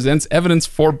Scientist Presents Evidence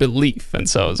for Belief, and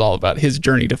so it was all about his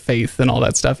journey to faith and all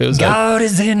that stuff. It was God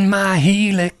is in my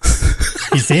helix.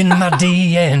 He's in my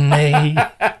DNA.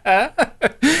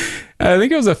 I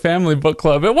think it was a family book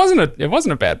club. It wasn't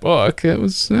a bad book. It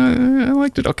was I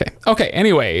liked it. Okay.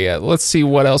 Anyway, let's see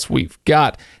what else we've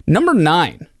got. Number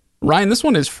 9, Ryan. This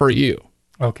one is for you.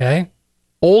 Okay.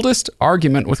 Oldest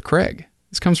argument with Craig.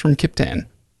 This comes from Kiptan.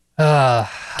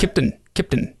 Kiptan.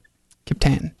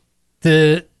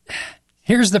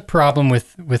 Here's the problem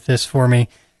with this for me.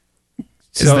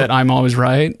 Is that I'm always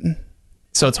right?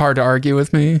 So it's hard to argue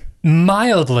with me?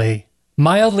 Mildly,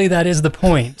 that is the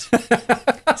point.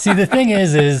 See, the thing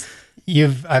is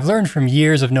I've learned from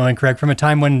years of knowing Craig, from a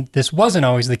time when this wasn't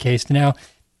always the case to now,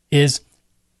 is...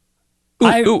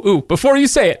 Before you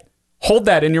say it, hold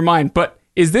that in your mind. But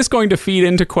is this going to feed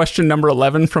into question number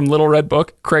 11 from Little Red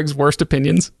Book, Craig's worst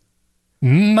opinions?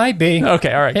 Might be.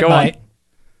 Okay, all right, go on.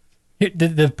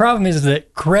 The problem is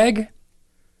that Craig,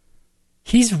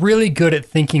 he's really good at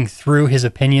thinking through his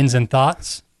opinions and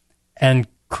thoughts and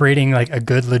creating like a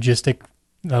good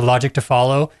logic to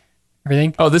follow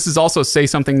everything. Oh, this is also say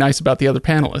something nice about the other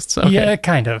panelists. Okay. Yeah,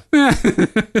 kind of.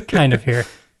 Kind of here.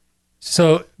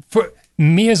 So for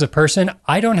me as a person,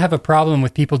 I don't have a problem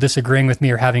with people disagreeing with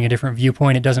me or having a different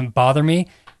viewpoint. It doesn't bother me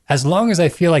as long as I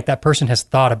feel like that person has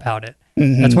thought about it.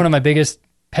 Mm-hmm. That's one of my biggest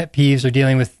pet peeves, or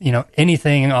dealing with,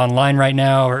 anything online right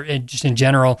now or just in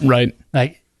general. Right.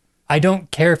 Like, I don't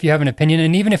care if you have an opinion,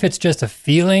 and even if it's just a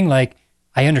feeling, like,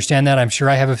 I understand that. I'm sure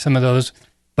I have some of those.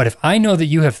 But if I know that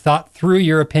you have thought through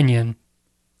your opinion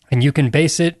and you can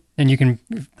base it, and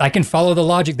I can follow the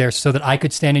logic there so that I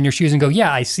could stand in your shoes and go,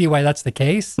 yeah, I see why that's the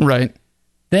case. Right.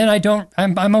 Then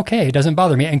I'm okay. It doesn't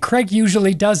bother me. And Craig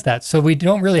usually does that. So we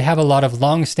don't really have a lot of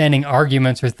long-standing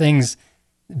arguments or things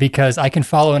because I can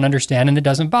follow and understand, and it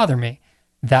doesn't bother me.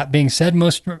 That being said,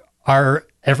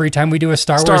 every time we do a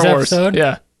Star Wars episode,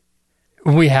 yeah,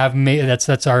 we have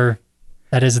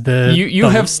that is the you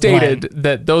have stated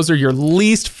that those are your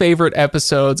least favorite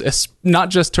episodes, not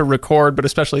just to record, but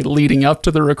especially leading up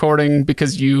to the recording,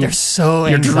 because they're so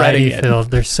anxiety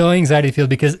filled. They're so anxiety filled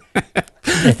because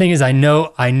the thing is, I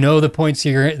know the points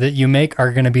that you make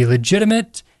are going to be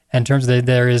legitimate in terms of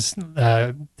there's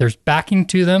backing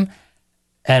to them.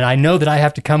 And I know that I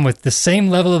have to come with the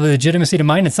same level of legitimacy to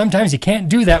mine. And sometimes you can't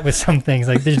do that with some things.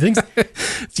 Like, there's things.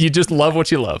 You just love what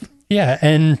you love. Yeah.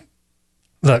 And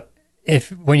look,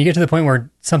 when you get to the point where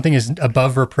something is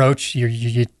above reproach,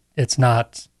 it's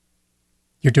not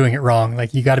you're doing it wrong.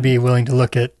 Like, you got to be willing to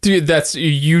look at Dude, that's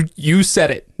you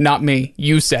said it, not me.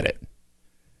 You said it.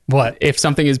 what? If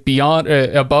something is beyond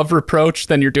above reproach,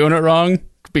 then you're doing it wrong,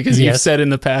 because you've Yes. said in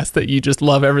the past that you just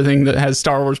love everything that has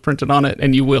Star Wars printed on it,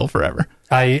 and you will forever.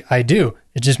 I do.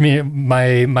 It just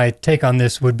my take on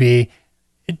this would be,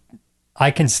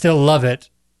 I can still love it,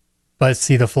 but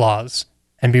see the flaws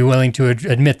and be willing to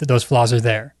admit that those flaws are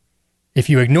there. If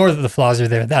you ignore that the flaws are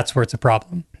there, that's where it's a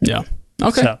problem. Yeah.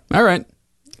 Okay. So. All right.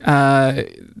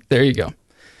 There you go.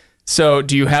 So,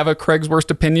 do you have a Craig's worst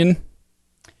opinion?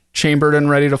 Chambered and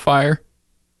ready to fire?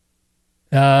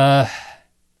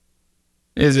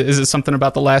 Is it something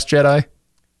about The Last Jedi?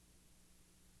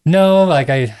 No,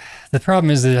 the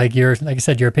problem is that like I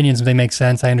said, your opinions, they make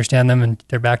sense. I understand them and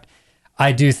they're backed.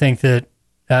 I do think that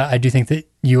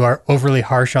you are overly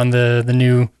harsh on the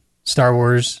new Star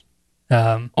Wars.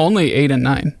 Only 8 and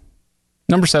 9.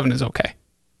 Number 7 is okay.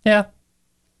 Yeah.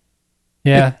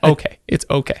 Yeah. Okay. It's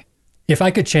okay. If I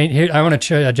could change here, I want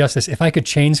to adjust this. If I could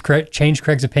change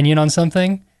Craig's opinion on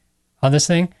something, on this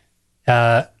thing,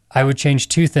 I would change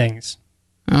 2 things.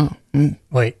 Oh.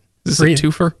 Wait. Is this a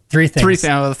twofer? 3 things. 3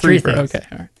 things. 3 for, things. okay.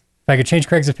 All right. If I could change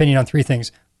Craig's opinion on 3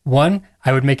 things. 1,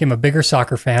 I would make him a bigger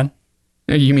soccer fan.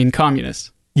 You mean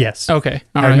communist? Yes. Okay.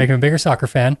 All I would right. make him a bigger soccer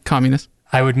fan. Communist.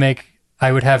 I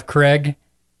would have Craig,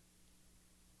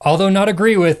 although not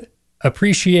agree with,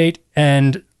 appreciate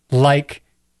and like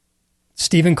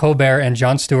Stephen Colbert and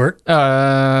Jon Stewart.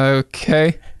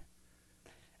 Okay.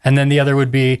 And then the other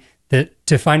would be that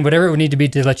to find whatever it would need to be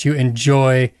to let you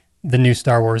enjoy the new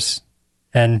Star Wars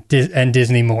and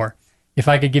Disney more. If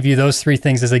I could give you those 3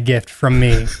 things as a gift from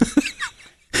me.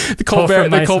 The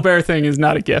Colbert thing is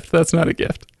not a gift. That's not a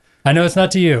gift. I know it's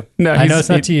not to you. No, I know it's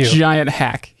not to you. Giant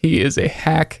hack. He is a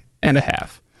hack and a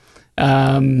half.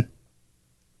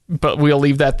 But we'll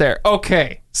leave that there.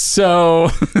 Okay, so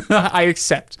I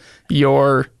accept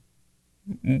your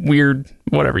weird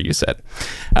whatever you said.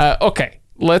 Okay,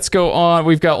 let's go on.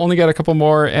 We've only got a couple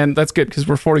more, and that's good because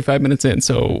we're 45 minutes in,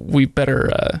 so we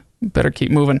better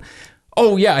keep moving.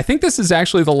 Oh yeah, I think this is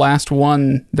actually the last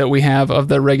one that we have of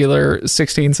the regular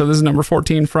 16. So this is number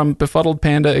 14 from Befuddled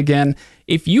Panda again.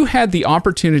 If you had the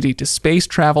opportunity to space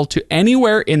travel to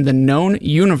anywhere in the known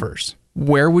universe,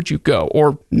 where would you go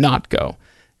or not go?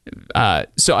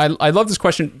 So I love this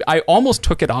question. I almost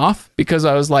took it off because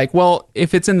I was like, well,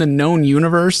 if it's in the known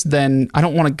universe, then I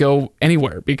don't want to go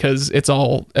anywhere because it's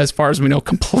all, as far as we know,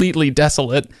 completely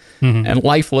desolate and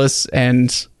lifeless.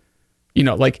 And,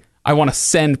 like, I want to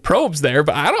send probes there,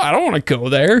 but I don't want to go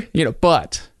there,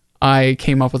 but I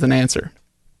came up with an answer.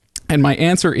 And my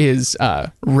answer is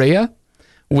Rhea,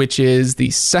 which is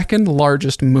the second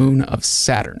largest moon of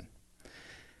Saturn.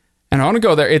 And I want to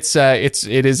go there. It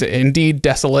is indeed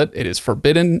desolate. It is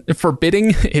forbidding.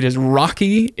 It is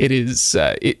rocky. It is.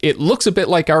 It looks a bit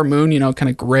like our moon, kind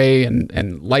of gray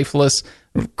and lifeless,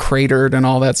 cratered and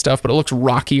all that stuff. But it looks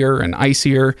rockier and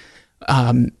icier.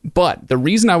 But the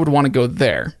reason I would want to go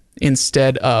there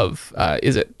instead of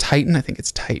is it Titan? I think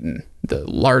it's Titan, the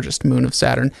largest moon of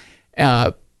Saturn.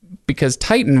 Because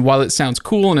Titan, while it sounds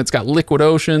cool and it's got liquid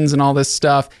oceans and all this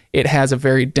stuff, it has a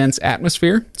very dense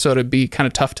atmosphere, so it'd be kind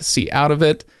of tough to see out of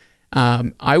it.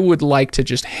 I would like to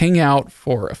just hang out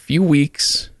for a few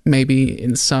weeks, maybe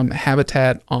in some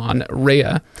habitat on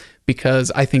Rhea,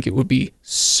 because I think it would be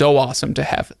so awesome to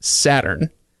have Saturn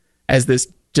as this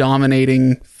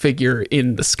dominating figure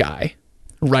in the sky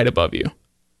right above you.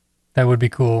 That would be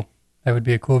cool. That would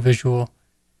be a cool visual.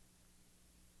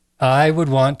 I would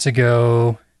want to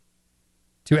go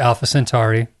to Alpha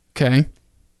Centauri. Okay.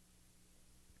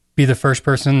 Be the first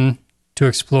person to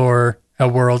explore a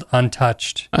world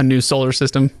untouched. A new solar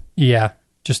system. Yeah.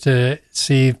 Just to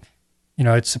see,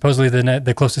 it's supposedly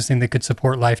the closest thing that could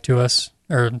support life to us,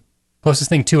 or closest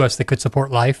thing to us that could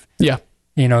support life. Yeah.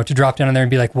 To drop down in there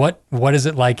and be like, what is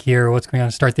it like here? What's going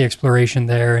on? Start the exploration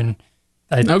there. And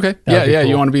okay. Yeah. Cool.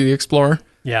 You want to be the explorer?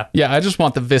 Yeah. Yeah. I just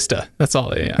want the vista. That's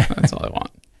all. That's all I want.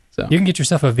 So you can get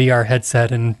yourself a VR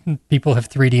headset and people have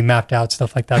 3D mapped out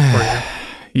stuff like that for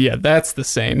you. Yeah, that's the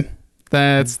same.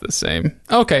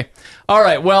 Okay. All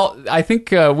right. Well, I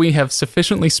think we have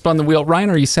sufficiently spun the wheel. Ryan,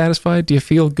 are you satisfied? Do you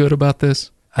feel good about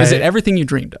this? Is it everything you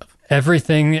dreamed of?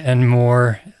 Everything and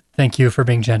more. Thank you for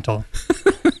being gentle.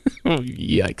 Oh,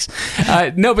 yikes.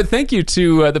 No, but thank you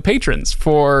to the patrons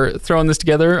for throwing this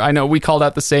together. I know we called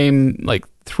out the same,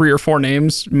 3 or 4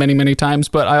 names many, many times,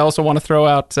 but I also want to throw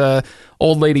out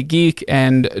Old Lady Geek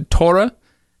and Tora.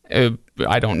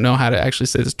 I don't know how to actually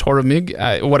say this. Tora Mig,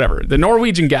 whatever. The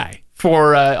Norwegian guy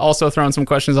for also throwing some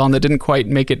questions on that didn't quite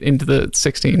make it into the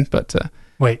 16. But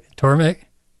wait, Tora Mig?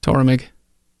 Tora Mig.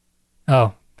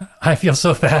 Oh, I feel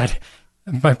so bad.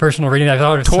 my personal reading. I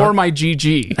thought it was Tore my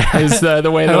GG is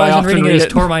the way that I often reading read it. it.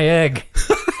 Tore my egg.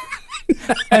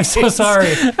 I'm so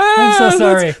sorry. I'm so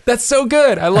sorry. That's so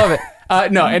good. I love it.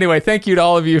 No, anyway, thank you to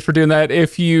all of you for doing that.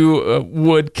 If you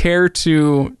would care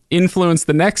to influence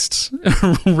the next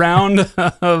round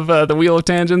of the Wheel of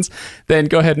Tangents, then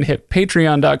go ahead and hit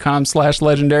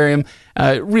patreon.com/legendarium.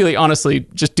 Really, honestly,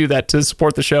 just do that to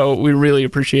support the show. We really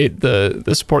appreciate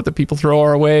the support that people throw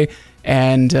our way.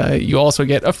 And you also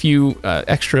get a few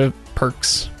extra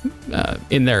perks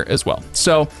in there as well.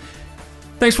 So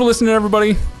thanks for listening,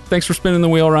 everybody. Thanks for spinning the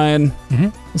wheel, Ryan.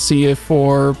 We'll see you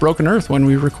for Broken Earth when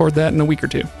we record that in a week or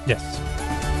two. Yes.